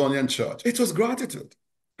Macedonian church. It was gratitude.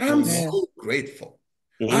 I'm so grateful.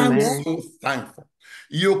 Amen. I'm so thankful.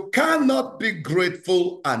 You cannot be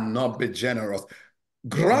grateful and not be generous.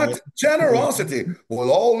 Generosity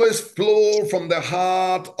will always flow from the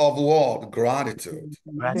heart of what? Gratitude.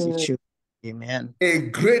 Gratitude. Amen. A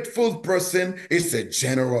grateful person is a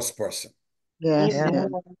generous person. Yes.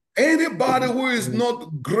 Anybody who is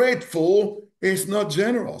not grateful is not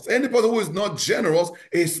generous. Anybody who is not generous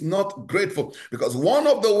is not grateful. Because one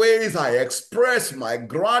of the ways I express my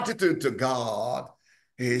gratitude to God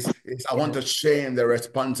is I want to share the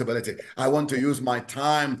responsibility. I want to use my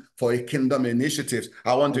time for a kingdom initiatives.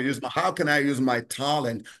 I want to use how can I use my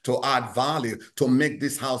talent to add value, to make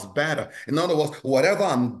this house better? In other words, whatever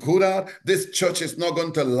I'm good at, this church is not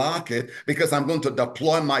going to lack it because I'm going to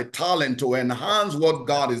deploy my talent to enhance what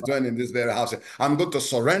God is doing in this very house. I'm going to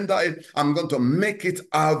surrender it. I'm going to make it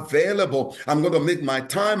available. I'm going to make my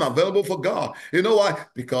time available for God. You know why?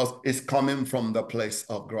 Because it's coming from the place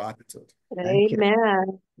of gratitude.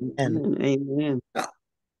 Amen. Amen.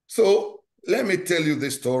 So let me tell you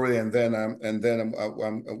this story, and then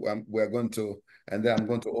we're going to, and then I'm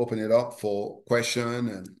going to open it up for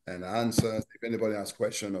question and answers. If anybody has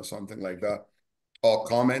question or something like that, or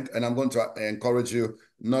comment, and I'm going to encourage you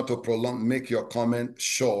not to prolong, make your comment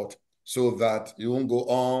short, so that you won't go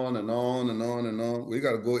on and on and on and on. We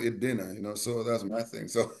got to go eat dinner, you know. So that's my thing.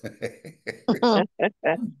 So.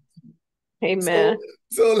 Amen.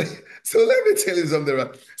 So let me tell you something.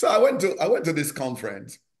 So I went to this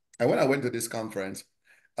conference, and when I went to this conference,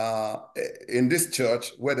 in this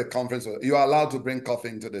church where the conference was, you are allowed to bring coffee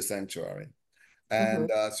into the sanctuary, and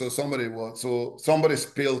so somebody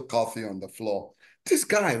spilled coffee on the floor. This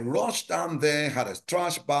guy rushed down there, had a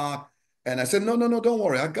trash bag, and I said, no, don't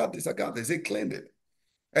worry, I got this. He cleaned it,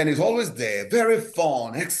 and he's always there, very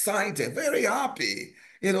fun, excited, very happy.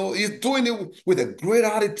 You know, he's doing it with a great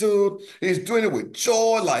attitude. He's doing it with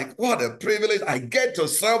joy. Like, what a privilege. I get to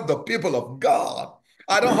serve the people of God.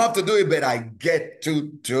 I don't have to do it, but I get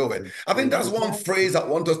to do it. I think that's one phrase I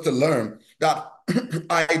want us to learn, that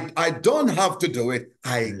I don't have to do it.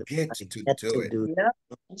 I get to do it. Yeah,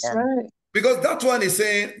 that's right. Because that one is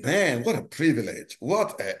saying, man, what a privilege.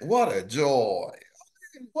 What a joy.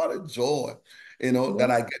 What a joy, you know,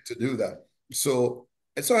 that I get to do that. So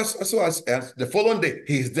as the following day,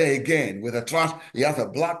 he's there again with a trash. He has a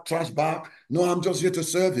black trash bag. No, I'm just here to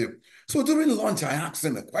serve you. So during lunch, I asked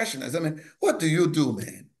him a question. I said, man, what do you do,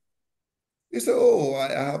 man? He said, oh,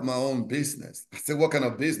 I have my own business. I said, what kind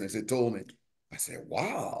of business? He told me. I said,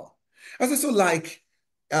 wow. I said, so like,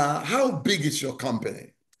 how big is your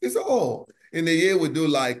company? He said, oh, in a year we do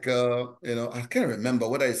like, I can't remember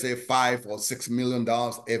whether I say $5 or $6 million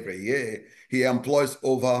every year. He employs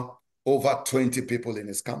over 20 people in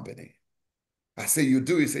his company. I said, you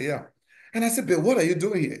do? He said, yeah. And I said, but what are you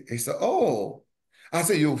doing here? He said, oh. I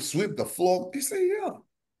said, you sweep the floor? He said, yeah.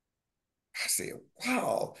 I said,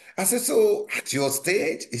 wow. I said, so at your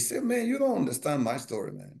stage? He said, man, you don't understand my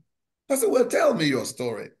story, man. I said, well, tell me your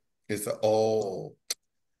story. He said, oh.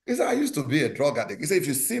 He said, I used to be a drug addict. He said, if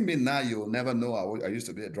you see me now, you'll never know I used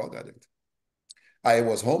to be a drug addict. I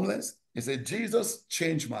was homeless. He said, Jesus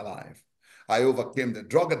changed my life. I overcame the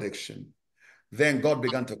drug addiction. Then God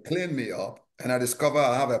began to clean me up, and I discovered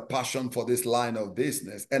I have a passion for this line of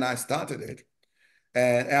business, and I started it.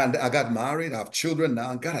 And I got married, I have children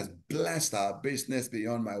now, and God has blessed our business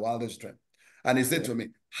beyond my wildest dream. And he said to me,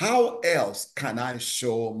 how else can I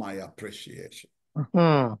show my appreciation?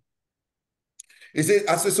 He said,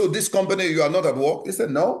 I said, so this company, you are not at work? He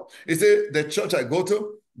said, no. He said, the church I go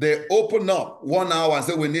to, they open up 1 hour and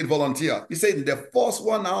say, we need volunteers. He said, the first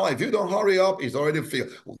 1 hour, if you don't hurry up, it's already filled.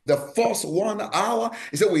 The first 1 hour,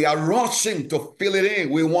 he said, we are rushing to fill it in.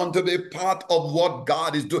 We want to be part of what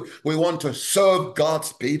God is doing. We want to serve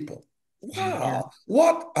God's people. Wow,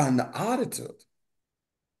 what an attitude.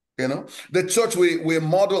 You know, the church we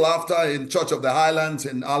model after in Church of the Highlands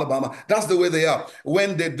in Alabama, that's the way they are.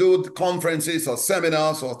 When they do conferences or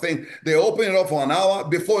seminars or things, they open it up for an hour.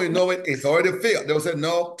 Before you know it, it's already filled. They'll say,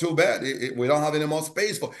 no, too bad. We don't have any more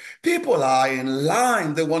space for. People are in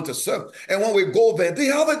line. They want to serve. And when we go there, they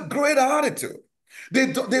have a great attitude.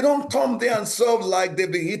 They don't come there and serve like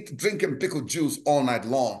they've been drinking pickle juice all night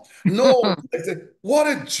long. No, they say, what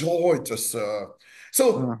a joy to serve.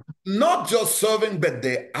 So not just serving, but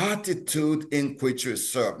the attitude in which you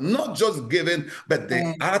serve. Not just giving, but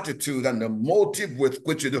the attitude and the motive with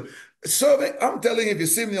which you do. Serving, I'm telling you, if you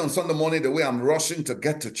see me on Sunday morning, the way I'm rushing to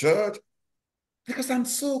get to church, because I'm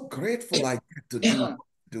so grateful I get to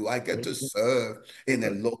do. I get to serve in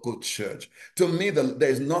a local church. To me,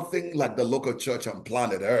 there's nothing like the local church on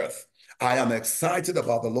planet Earth. I am excited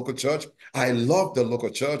about the local church. I love the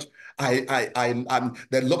local church.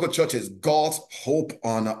 The local church is God's hope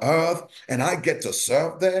on earth, and I get to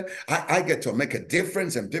serve there. I get to make a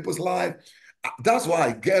difference in people's lives. That's why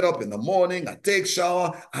I get up in the morning, I take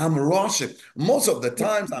shower, I'm rushing. Most of the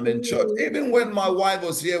times I'm in church, even when my wife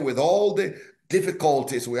was here with all the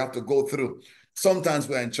difficulties we have to go through. Sometimes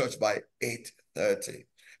we're in church by 8:30.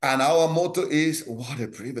 And our motto is, what a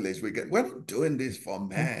privilege we get. We're not doing this for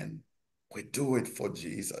man. We do it for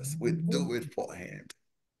Jesus. We do it for him.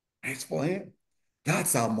 It's for him.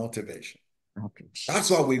 That's our motivation. Okay. That's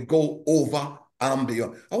why we go over and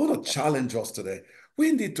beyond. I want to challenge us today.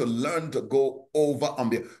 We need to learn to go over and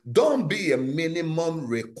beyond. Don't be a minimum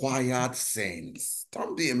required saints.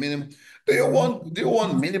 Don't be a minimum. Do you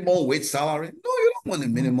want minimum wage salary? No, you don't want a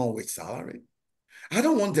minimum wage salary. I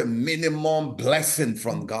don't want a minimum blessing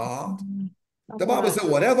from God. The Bible says,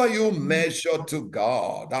 whatever you measure to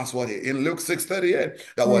God, that's what in Luke 6:38,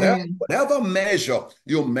 that whatever measure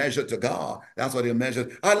you measure to God, that's what he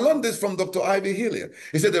measured. I learned this from Dr. Ivy Hillier.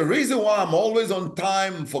 He said, the reason why I'm always on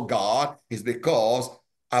time for God is because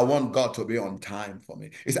I want God to be on time for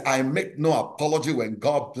me. He said, I make no apology when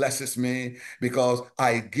God blesses me because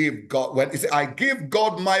I give God, I give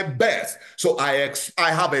God my best. So I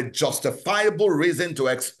have a justifiable reason to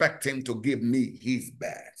expect him to give me his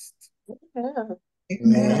best.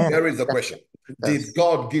 There is a question. Did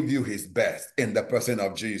God give you his best in the person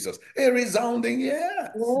of Jesus? A resounding yes.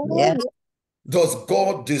 Yes. Does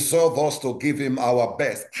God deserve us to give him our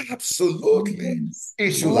best? Absolutely.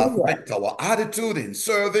 It should affect our attitude in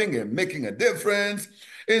serving and making a difference.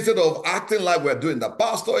 Instead of acting like we're doing the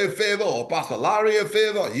pastor a favor or Pastor Larry a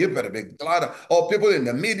favor, you better be glad. Or people in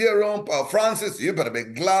the media room, Francis, you better be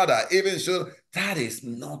glad I even should. That is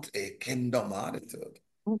not a kingdom attitude.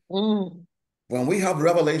 When we have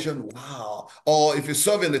revelation, wow. Or if you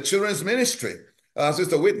serve in the children's ministry,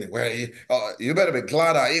 Sister Whitney, where you better be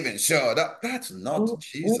glad I even showed up. That's not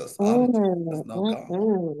Jesus' attitude. That's not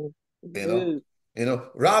God. You know,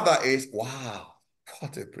 rather is, wow,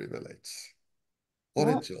 what a privilege. What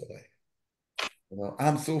a joy. You know,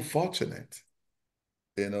 I'm so fortunate,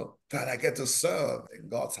 you know, that I get to serve in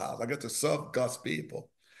God's house. I get to serve God's people.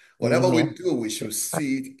 Whatever we do, we should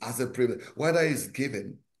see it as a privilege, whether it's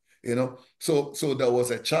given. You know, so there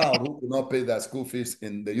was a child who could not pay their school fees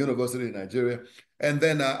in the university in Nigeria. And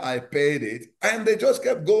then I paid it. And they just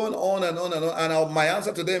kept going on and on and on. And my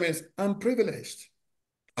answer to them is, I'm privileged.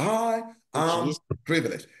 I am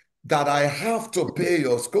privileged. That I have to pay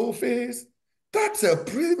your school fees, that's a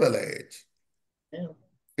privilege.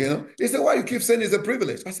 You know, he said, why you keep saying it's a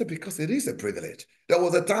privilege? I said, because it is a privilege. There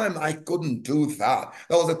was a time I couldn't do that.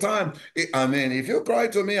 There was a time, I mean, if you cry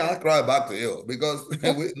to me, I'll cry back to you because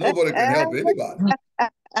nobody can help anybody.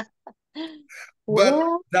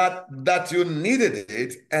 But that you needed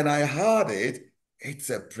it and I had it,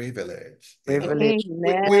 it's a privilege. Privilege.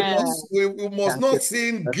 We must not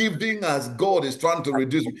see giving as God is trying to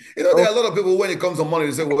reduce. You know, there are a lot of people, when it comes to money,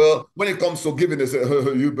 they say, well, when it comes to giving, they say,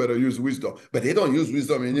 you better use wisdom. But they don't use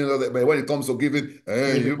wisdom. And you know, but when it comes to giving,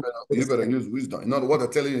 you better use wisdom. You know, what they're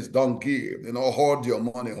telling you is don't give. You know, hoard your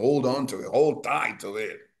money, hold on to it, hold tight to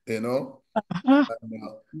it, you know.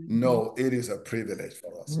 No, it is a privilege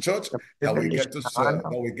for us, church, that we get to serve,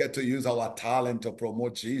 that we get to use our talent to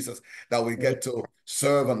promote Jesus, that we get to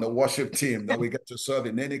serve on the worship team, that we get to serve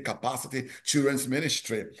in any capacity, children's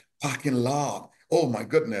ministry, parking lot. Oh my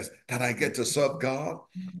goodness, that I get to serve God.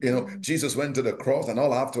 You know, Jesus went to the cross and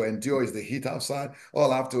all I have to endure is the heat outside.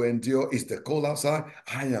 All I have to endure is the cold outside.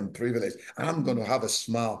 I am privileged. I'm going to have a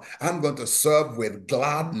smile. I'm going to serve with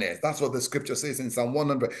gladness. That's what the scripture says in Psalm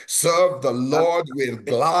 100. Serve the Lord with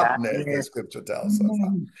gladness, the scripture tells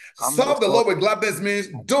us. Serve the Lord with gladness means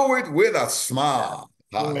do it with a smile.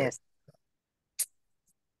 Yes.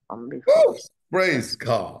 Praise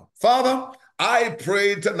God. Father, I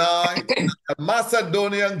pray tonight that the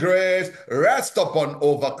Macedonian grace rest upon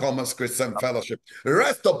Overcomers Christian Fellowship,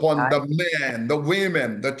 rest upon the men, the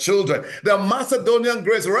women, the children. The Macedonian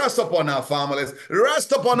grace rest upon our families,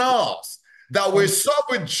 rest upon us. That we serve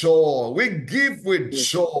with joy, we give with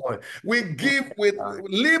joy, we give with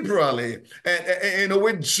liberally, and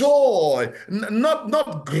with joy,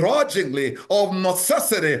 not grudgingly or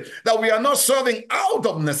necessity. That we are not serving out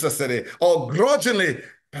of necessity or grudgingly,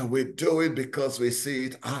 but we do it because we see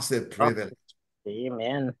it as a privilege.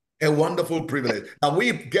 Amen. A wonderful privilege. And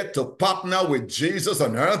we get to partner with Jesus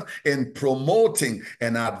on earth in promoting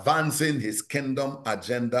and advancing his kingdom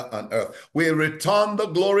agenda on earth. We return the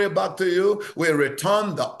glory back to you. We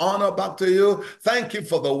return the honor back to you. Thank you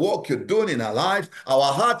for the work you're doing in our lives.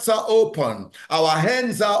 Our hearts are open. Our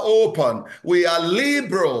hands are open. We are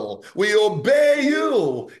liberal. We obey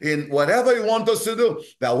you in whatever you want us to do.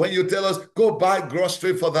 That when you tell us, go buy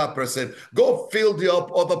grocery for that person, go fill the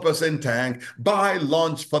other person's tank, buy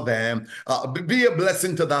lunch for them, be a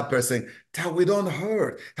blessing to that person, that we don't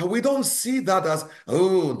hurt, that we don't see that as,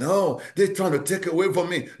 oh no, they're trying to take away from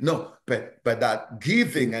me. No, but that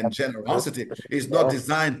giving and generosity is not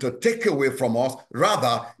designed to take away from us.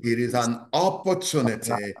 Rather, it is an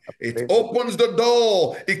opportunity. It opens the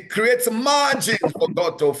door. It creates margins for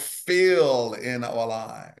God to fill in our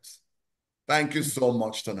lives. Thank you so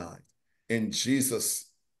much tonight. In Jesus'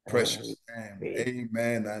 precious name.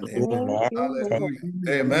 Amen and amen. Hallelujah.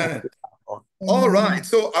 Amen. All right.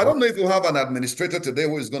 So I don't know if you have an administrator today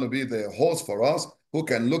who is going to be the host for us, who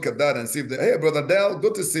can look at that and see if they, hey, Brother Dell,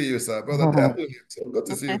 good to see you, sir. Brother Dell, good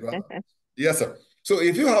to see you, brother. Yes, sir. So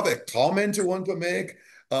if you have a comment you want to make,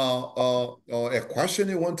 or a question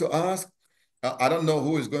you want to ask, I don't know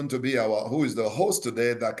who is going to be who is the host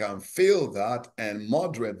today that can fill that and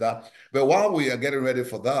moderate that. But while we are getting ready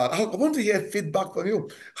for that, I want to hear feedback from you.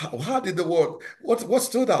 How did the work? What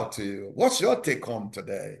stood out to you? What's your take home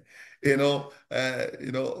today? So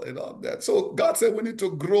God said we need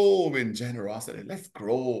to grow in generosity. Let's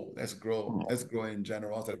grow in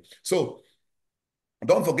generosity. So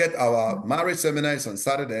don't forget our marriage seminar is on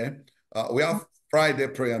Saturday. We have Friday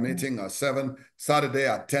prayer meeting at 7, Saturday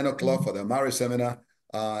at 10 o'clock for the marriage seminar.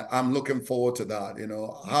 I'm looking forward to that.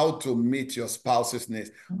 How to meet your spouse's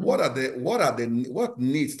needs. What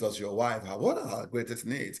needs does your wife have? What are her greatest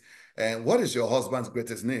needs? And what is your husband's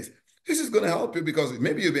greatest needs? This is going to help you because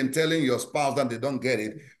maybe you've been telling your spouse that they don't get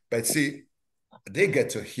it, but see, they get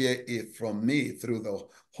to hear it from me through the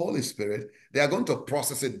Holy Spirit. They are going to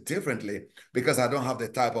process it differently because I don't have the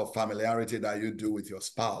type of familiarity that you do with your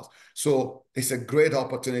spouse. So it's a great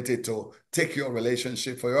opportunity to take for your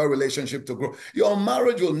relationship to grow. Your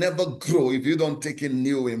marriage will never grow if you don't take in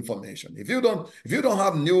new information. If you don't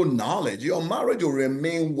have new knowledge, your marriage will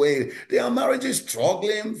remain waiting. Their marriage is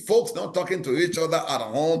struggling, folks not talking to each other at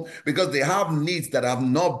home because they have needs that have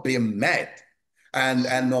not been met.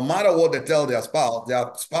 And no matter what they tell their spouse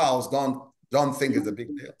don't think it's a big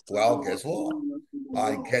deal. Well, guess what?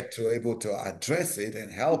 I get to able to address it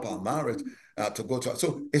and help our marriage to go to.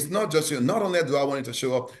 So it's not just you. Not only do I want you to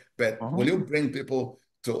show up, but will you bring people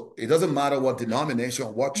to? It doesn't matter what denomination,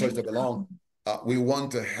 what church they belong. We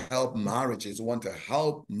want to help marriages. We want to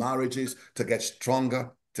help marriages to get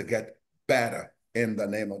stronger, to get better in the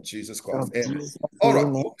name of Jesus Christ. All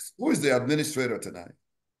right. Who is the administrator tonight?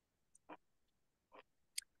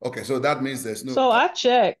 Okay, so that means there's no. So I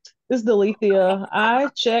checked. This is Delethea. I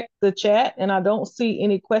checked the chat and I don't see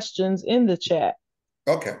any questions in the chat.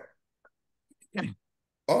 Okay.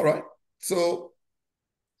 All right. So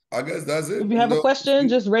I guess that's it. If you have a question,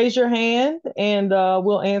 just raise your hand and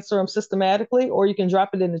we'll answer them systematically, or you can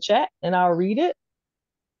drop it in the chat and I'll read it.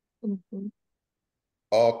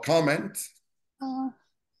 Or comment.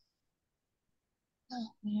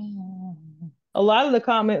 A lot of the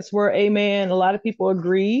comments were amen. A lot of people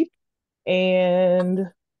agreed. And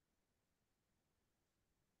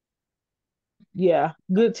yeah,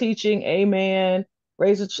 good teaching. Amen.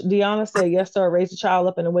 Deanna said, yes, sir. Raise a child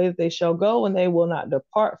up in the way that they shall go and they will not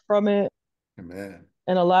depart from it. Amen.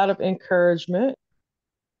 And a lot of encouragement.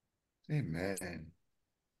 Amen.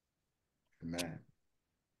 Amen.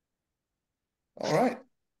 All right.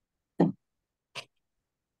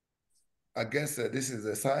 I guess this is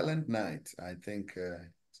a silent night. I think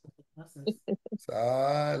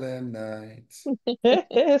silent night.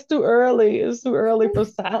 It's too early. It's too early for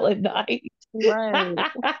silent night. Right.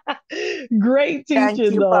 Great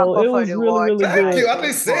teaching, though. It was really, really good. Thank you. At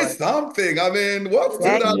least say something. I mean, what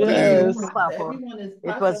stood out to you? Papa.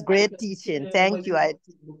 It was great teaching. Thank you. I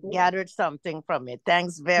gathered something from it.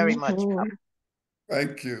 Thanks very much, Papa.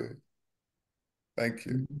 Thank you. Thank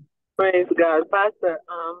you. Praise God. Pastor,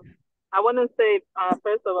 I want to say,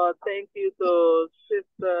 first of all, thank you to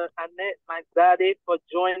Sister Annette Magdade for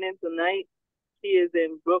joining tonight. She is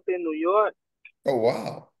in Brooklyn, New York. Oh,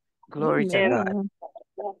 wow. Glory to God.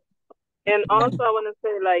 And also, I want to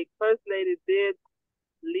say, like, First Lady did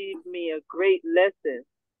leave me a great lesson.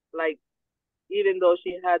 Like, even though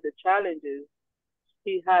she had the challenges,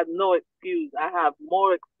 she had no excuse. I have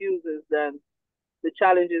more excuses than the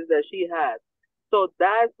challenges that she had. So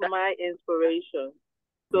that's my inspiration.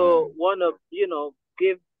 So want to,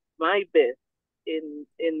 give my best in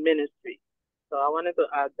ministry. So I wanted to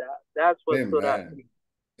add that. That's what stood out to me.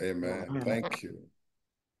 Amen. Thank you.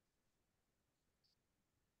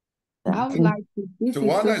 I would like to.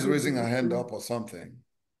 Tawana is raising her hand up or something.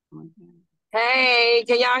 Hey,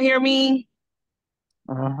 can y'all hear me?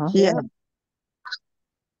 Yeah.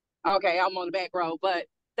 Okay, I'm on the back row, but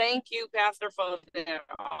thank you, Pastor, for that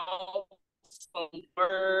awesome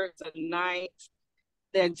word tonight,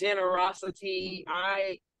 that generosity.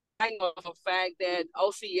 I know for a fact that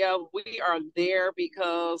OCF, we are there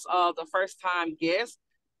because of the first time guests.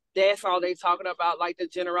 That's all they talking about, like the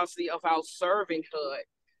generosity of our servanthood.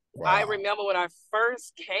 Wow. I remember when I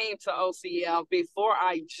first came to OCF before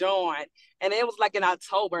I joined, and it was like in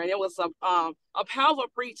October, and it was a powerful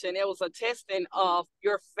preaching. It was a testing of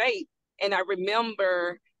your faith. And I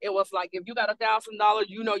remember it was like, if you got $1,000,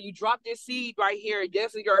 you drop this seed right here.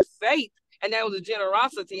 This is your faith. And that was a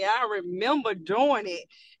generosity. I remember doing it.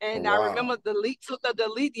 And I remember the lead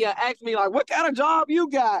asked me, like, what kind of job you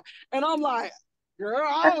got? And I'm like, girl,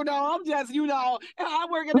 I don't know. I'm just, and I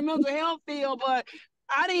work in the mental health field, but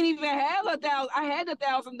I didn't even have $1,000. I had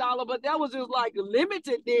 $1,000, but that was just like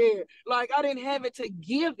limited there. Like I didn't have it to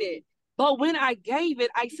give it. But when I gave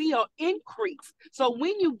it, I see an increase. So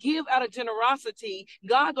when you give out of generosity,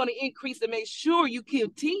 God going to increase to make sure you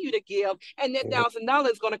continue to give. And that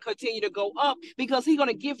 $1,000 is going to continue to go up because he's going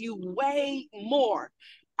to give you way more.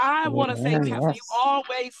 I want to say, Pastor,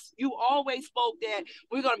 you always spoke that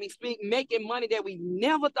we're going to be making money that we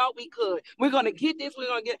never thought we could. We're going to get this. We're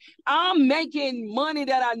going to get. I'm making money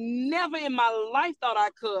that I never in my life thought I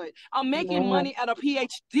could. I'm making money at a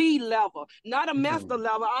PhD level, not a master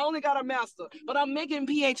level. I only got a master, but I'm making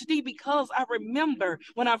PhD because I remember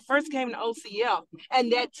when I first came to OCF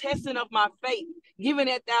and that testing of my faith, giving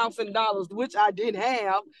that $1,000, which I didn't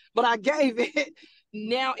have, but I gave it.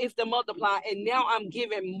 Now it's the multiply, and now I'm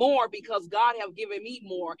giving more because God have given me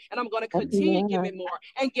more, and I'm going to continue giving more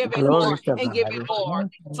and giving more and giving more.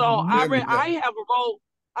 So I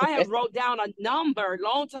have wrote down a number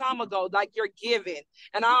long time ago, like you're giving,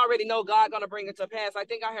 and I already know God going to bring it to pass. I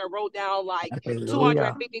think I had wrote down like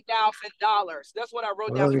 $250,000. That's what I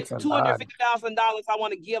wrote down. $250,000. I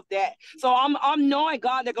want to give that. So I'm knowing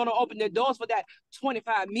God, they're going to open the doors for that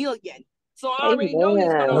 25 million. So I already know he's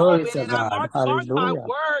going to open it, and I mark my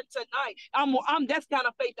word tonight. I'm that's kind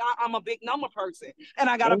of faith. I'm a big number person, and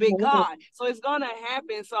I got a big God, so it's going to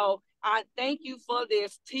happen. So I thank you for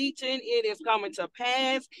this teaching. It is coming to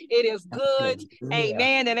pass. It is good.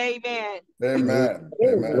 Amen and amen. Amen.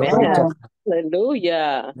 Amen.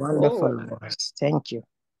 Hallelujah. Wonderful. Thank you.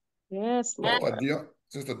 Yes, Lord.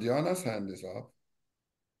 Sister Deanna's hand is up.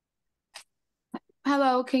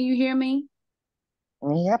 Hello, can you hear me?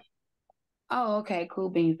 Yep. Oh, okay, cool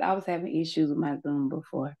beans. I was having issues with my Zoom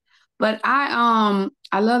before. But I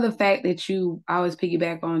love the fact that you always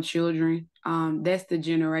piggyback on children. That's the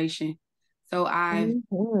generation. So I've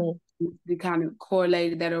kind of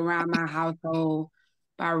correlated that around my household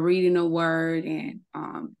by reading the word and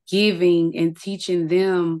giving and teaching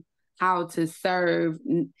them how to serve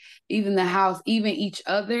even the house, even each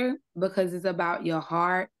other, because it's about your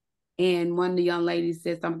heart. And one of the young ladies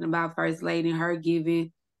said something about First Lady and her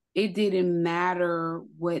giving. It didn't matter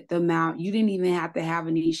what the amount. You didn't even have to have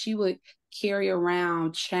any. She would carry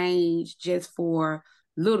around change just for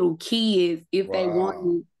little kids if they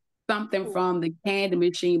wanted something from the candy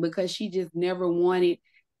machine, because she just never wanted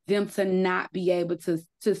them to not be able to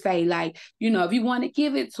say, like, if you want to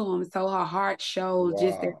give it to them. So her heart shows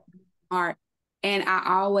just that heart. And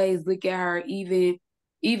I always look at her, even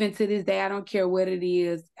to this day, I don't care what it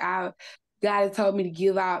is. God has told me to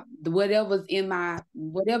give out whatever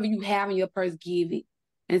you have in your purse, give it.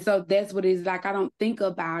 And so that's what it's like. I don't think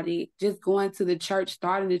about it. Just going to the church,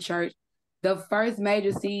 starting the church. The first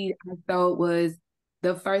major seed I sowed was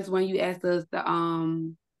the first one you asked us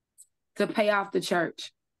to pay off the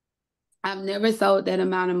church. I've never sold that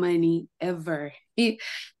amount of money ever.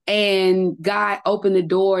 And God opened the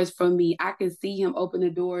doors for me. I can see him open the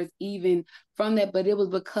doors even from that, but it was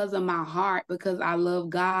because of my heart, because I love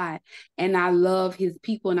God and I love his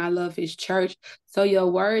people and I love his church. So your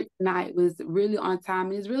word tonight was really on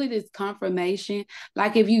time. It's really this confirmation.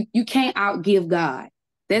 Like if you can't outgive God.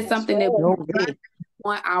 That's something that we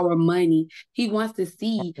want our money. He wants to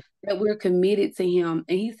see that we're committed to him.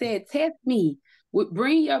 And he said, test me.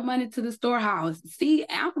 Bring your money to the storehouse. See,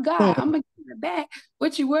 I'm God. I'm going to give it back.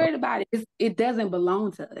 What you worried about? It doesn't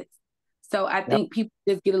belong to us. So I think people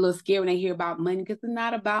just get a little scared when they hear about money because it's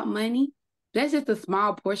not about money. That's just a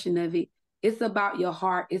small portion of it. It's about your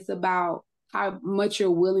heart. It's about how much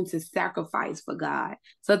you're willing to sacrifice for God.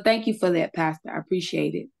 So thank you for that, Pastor. I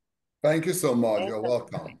appreciate it. Thank you so much. You're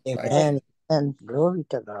welcome. Amen. And glory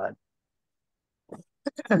to God.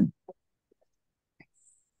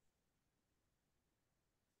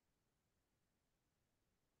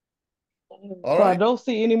 All So right. I don't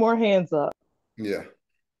see any more hands up. Yeah.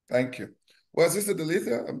 Thank you. Well, Sister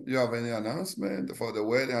Delithia, you have any announcement for the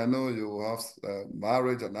wedding? I know you have a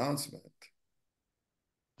marriage announcement.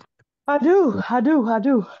 I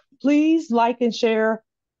do. Please like and share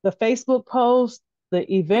the Facebook post, the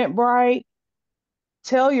Eventbrite.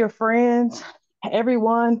 Tell your friends,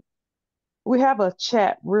 everyone. We have a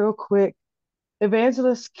chat real quick.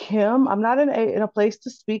 Evangelist Kim, I'm not in a place to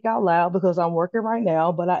speak out loud because I'm working right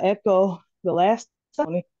now, but I echo the last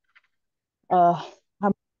testimony. I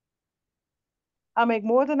make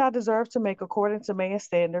more than I deserve to make according to man's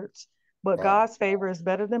standards, but God's favor is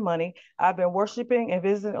better than money. I've been worshiping and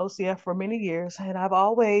visiting OCF for many years, and I've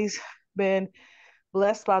always been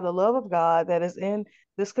blessed by the love of God that is in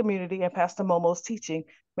this community and Pastor Momo's teaching.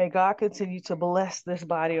 May God continue to bless this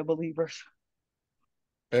body of believers.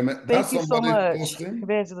 Amen. Thank you so much,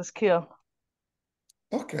 Evangelist Kim.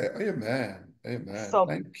 Okay. Amen. Amen. So,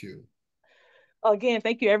 thank you. Again,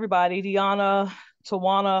 thank you, everybody. Deanna,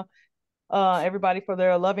 Tawana, everybody for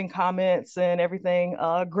their loving comments and everything.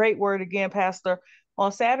 Great word again, Pastor.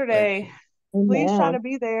 On Saturday, please try to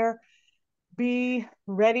be there. Be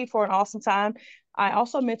ready for an awesome time. I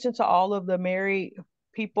also mentioned to all of the married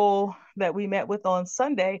people that we met with on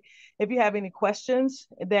Sunday, if you have any questions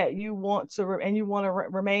that you want to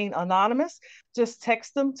remain anonymous, just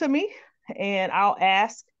text them to me and I'll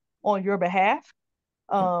ask on your behalf.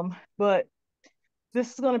 But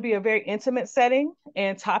this is going to be a very intimate setting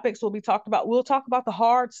and topics will be talked about. We'll talk about the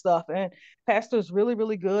hard stuff, and Pastor is really,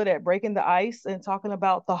 really good at breaking the ice and talking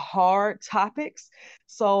about the hard topics.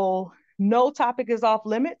 So no topic is off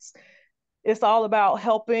limits. It's all about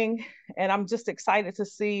helping. And I'm just excited to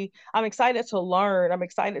see, I'm excited to learn. I'm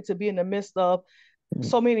excited to be in the midst of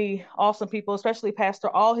so many awesome people, especially Pastor,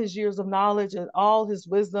 all his years of knowledge and all his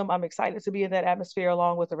wisdom. I'm excited to be in that atmosphere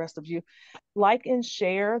along with the rest of you. Like and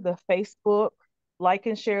share the Facebook, like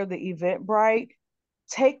and share the Eventbrite.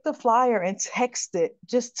 Take the flyer and text it.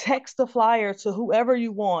 Just text the flyer to whoever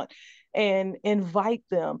you want and invite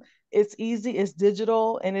them. It's easy, it's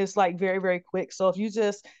digital, and it's like very, very quick. So if you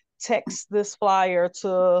just text this flyer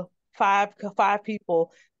to five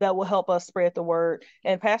people, that will help us spread the word.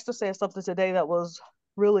 And Pastor said something today that was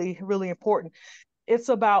really, really important. It's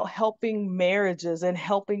about helping marriages and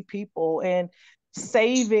helping people and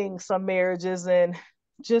saving some marriages and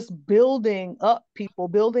just building up people,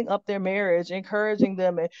 building up their marriage, encouraging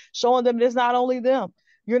them and showing them it's not only them.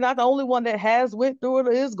 You're not the only one that has went through it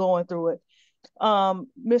or is going through it.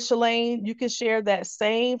 Miss Shalane, you can share that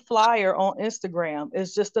same flyer on Instagram.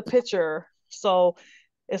 It's just a picture. So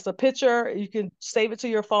it's a picture. You can save it to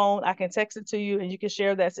your phone. I can text it to you and you can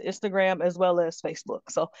share that to Instagram as well as Facebook.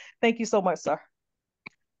 So thank you so much, sir.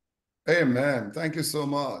 Amen. Thank you so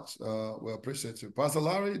much. We appreciate you. Pastor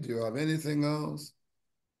Larry, do you have anything else?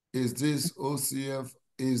 Is this OCF?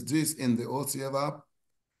 Is this in the OCF app?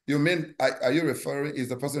 You mean, are you referring, is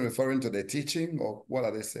the person referring to the teaching or what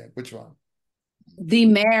are they saying? Which one? The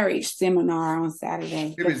marriage seminar on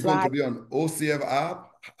Saturday. If it's going to be on OCF app,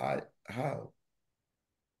 how?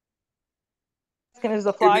 Is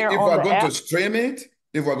the flyer if on we're the going app? to stream it,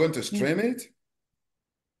 if we're going to stream it?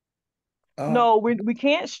 No, we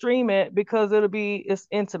can't stream it because it's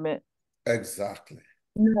intimate. Exactly.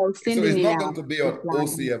 No, So it's not going to be on the flyer.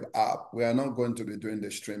 OCF app. We are not going to be doing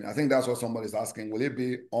the streaming. I think that's what somebody's asking. Will it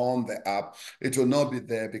be on the app? It will not be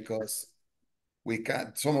there because we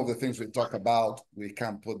can't, some of the things we talk about, we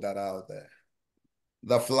can't put that out there.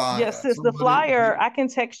 The flyer. Yes, sis, the flyer, I can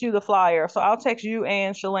text you the flyer. So I'll text you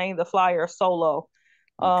and Shalane the flyer solo.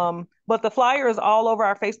 Okay. But the flyer is all over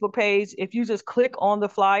our Facebook page. If you just click on the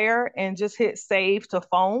flyer and just hit save to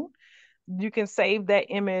phone, you can save that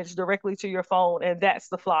image directly to your phone, and that's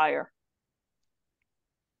the flyer.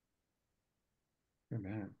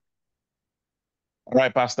 Amen. All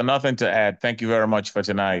right, Pastor, nothing to add. Thank you very much for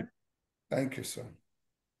tonight. Thank you, sir.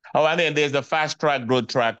 Oh, and then there's the Fast Track Growth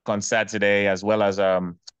Track on Saturday, as well as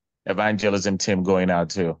evangelism team going out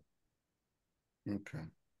too. Okay.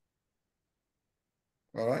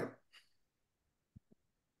 All right.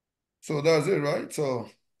 So that's it, right? So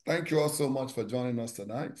thank you all so much for joining us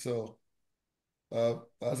tonight. So,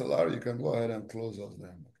 Pastor Larry, you can go ahead and close us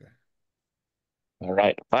then. Okay. All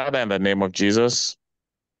right. Father, in the name of Jesus,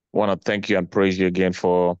 I want to thank you and praise you again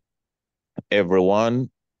for everyone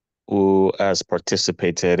who has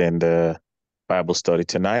participated in the Bible study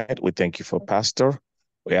tonight. We thank you for Pastor.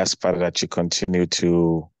 We ask, Father, that you continue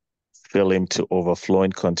to fill him to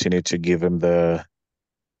overflowing, continue to give him the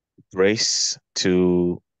grace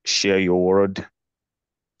to share your word.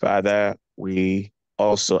 Father, we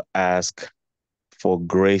also ask for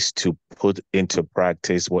grace to put into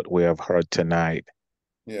practice what we have heard tonight.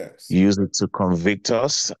 Yes. Use it to convict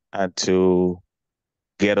us and to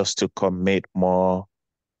get us to commit more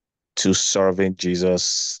to serving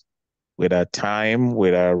Jesus with our time,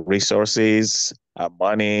 with our resources, our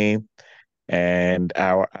money, and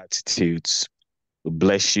our attitudes. We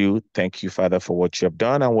bless you. Thank you, Father, for what you have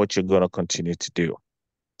done and what you're going to continue to do.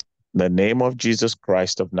 In the name of Jesus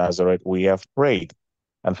Christ of Nazareth, we have prayed.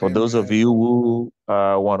 And for those of you who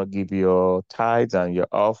want to give your tithes and your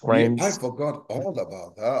offerings. I forgot all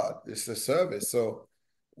about that. It's a service, so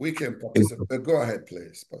we can participate. Go ahead,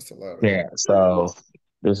 please, Pastor Larry. Yeah, so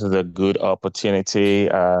this is a good opportunity.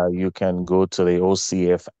 You can go to the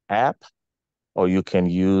OCF app, or you can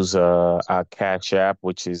use our Cash App,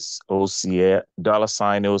 which is OCF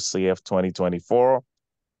 $OCF 2024,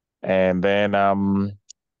 and then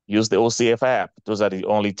use the OCF app. Those are the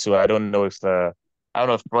only two. I don't know if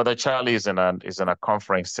Brother Charlie is in a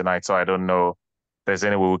conference tonight, so I don't know if there's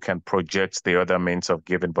any way we can project the other means of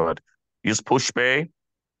giving. But use PushPay.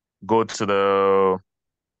 Go to the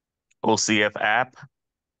OCF app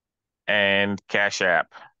and Cash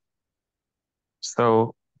App.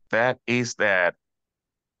 So that is that.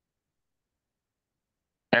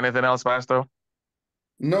 Anything else, Pastor?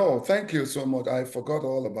 No, thank you so much. I forgot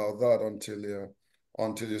all about that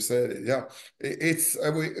until you said it. Yeah, it's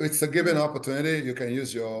a given opportunity. You can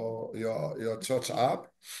use your church app.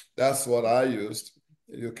 That's what I used.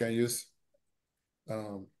 You can use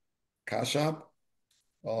Cash App,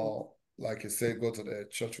 or like you say, go to the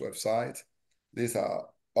church website. These are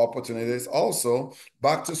opportunities. Also,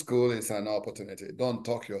 back to school is an opportunity. Don't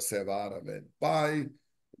talk yourself out of it.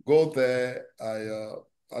 Go there.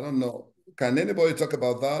 I don't know. Can anybody talk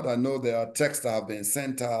about that? I know there are texts that have been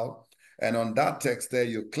sent out, and on that text there,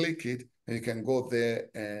 you click it, and you can go there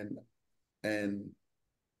and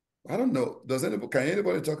I don't know. Can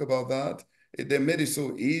anybody talk about that? They made it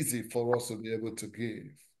so easy for us to be able to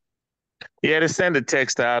give. Yeah, to send the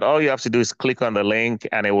text out, all you have to do is click on the link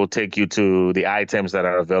and it will take you to the items that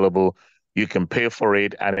are available. You can pay for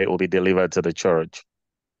it and it will be delivered to the church.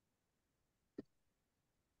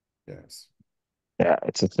 Yes. Yeah,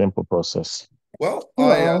 it's a simple process. Well,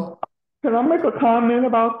 can I make a comment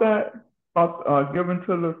about that? About giving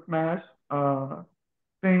to the Smash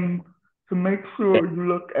thing? To make sure you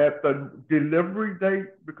look at the delivery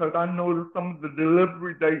date, because I noticed some of the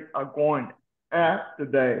delivery dates are going after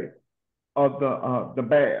the day of the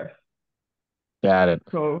bash. Got it.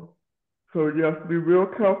 So you have to be real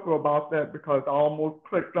careful about that, because I almost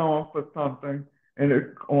clicked on for something and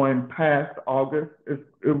it's going past August. It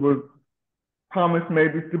was promised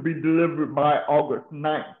maybe to be delivered by August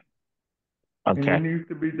 9th. Okay. And it needs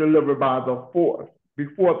to be delivered by the 4th,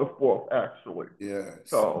 before the 4th, actually. Yes.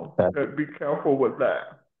 So be careful with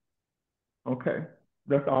that. Okay.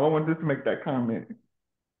 That's all. I wanted to make that comment.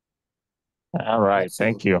 All right.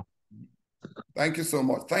 Absolutely. Thank you. Thank you so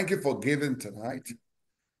much. Thank you for giving tonight.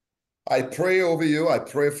 I pray over you. I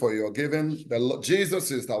pray for your giving.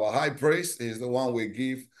 Jesus is our high priest. He is the one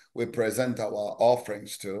we present our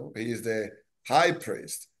offerings to. He is the high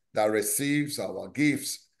priest that receives our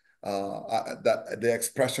gifts, the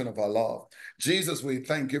expression of our love. Jesus, we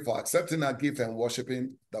thank you for accepting our gift and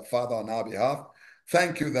worshiping the Father on our behalf.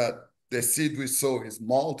 Thank you that the seed we sow is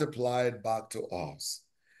multiplied back to us.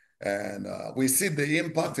 And we see the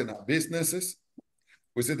impact in our businesses.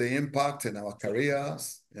 We see the impact in our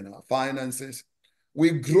careers, in our finances.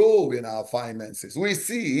 We grow in our finances. We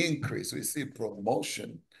see increase. We see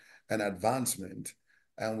promotion and advancement.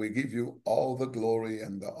 And we give you all the glory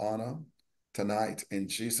and the honor tonight in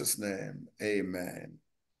Jesus' name. Amen.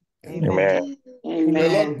 Amen. The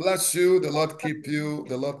Lord bless you. The Lord keep you.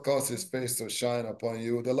 The Lord cause his face to shine upon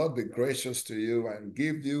you. The Lord be gracious to you and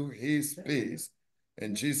give you his peace.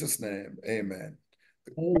 In Jesus' name, amen.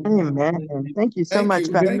 Amen. Thank you so much.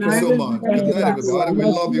 Thank you so much. Good night, everybody. We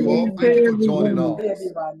love you all. Thank you for joining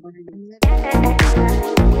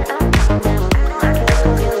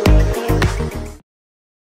us.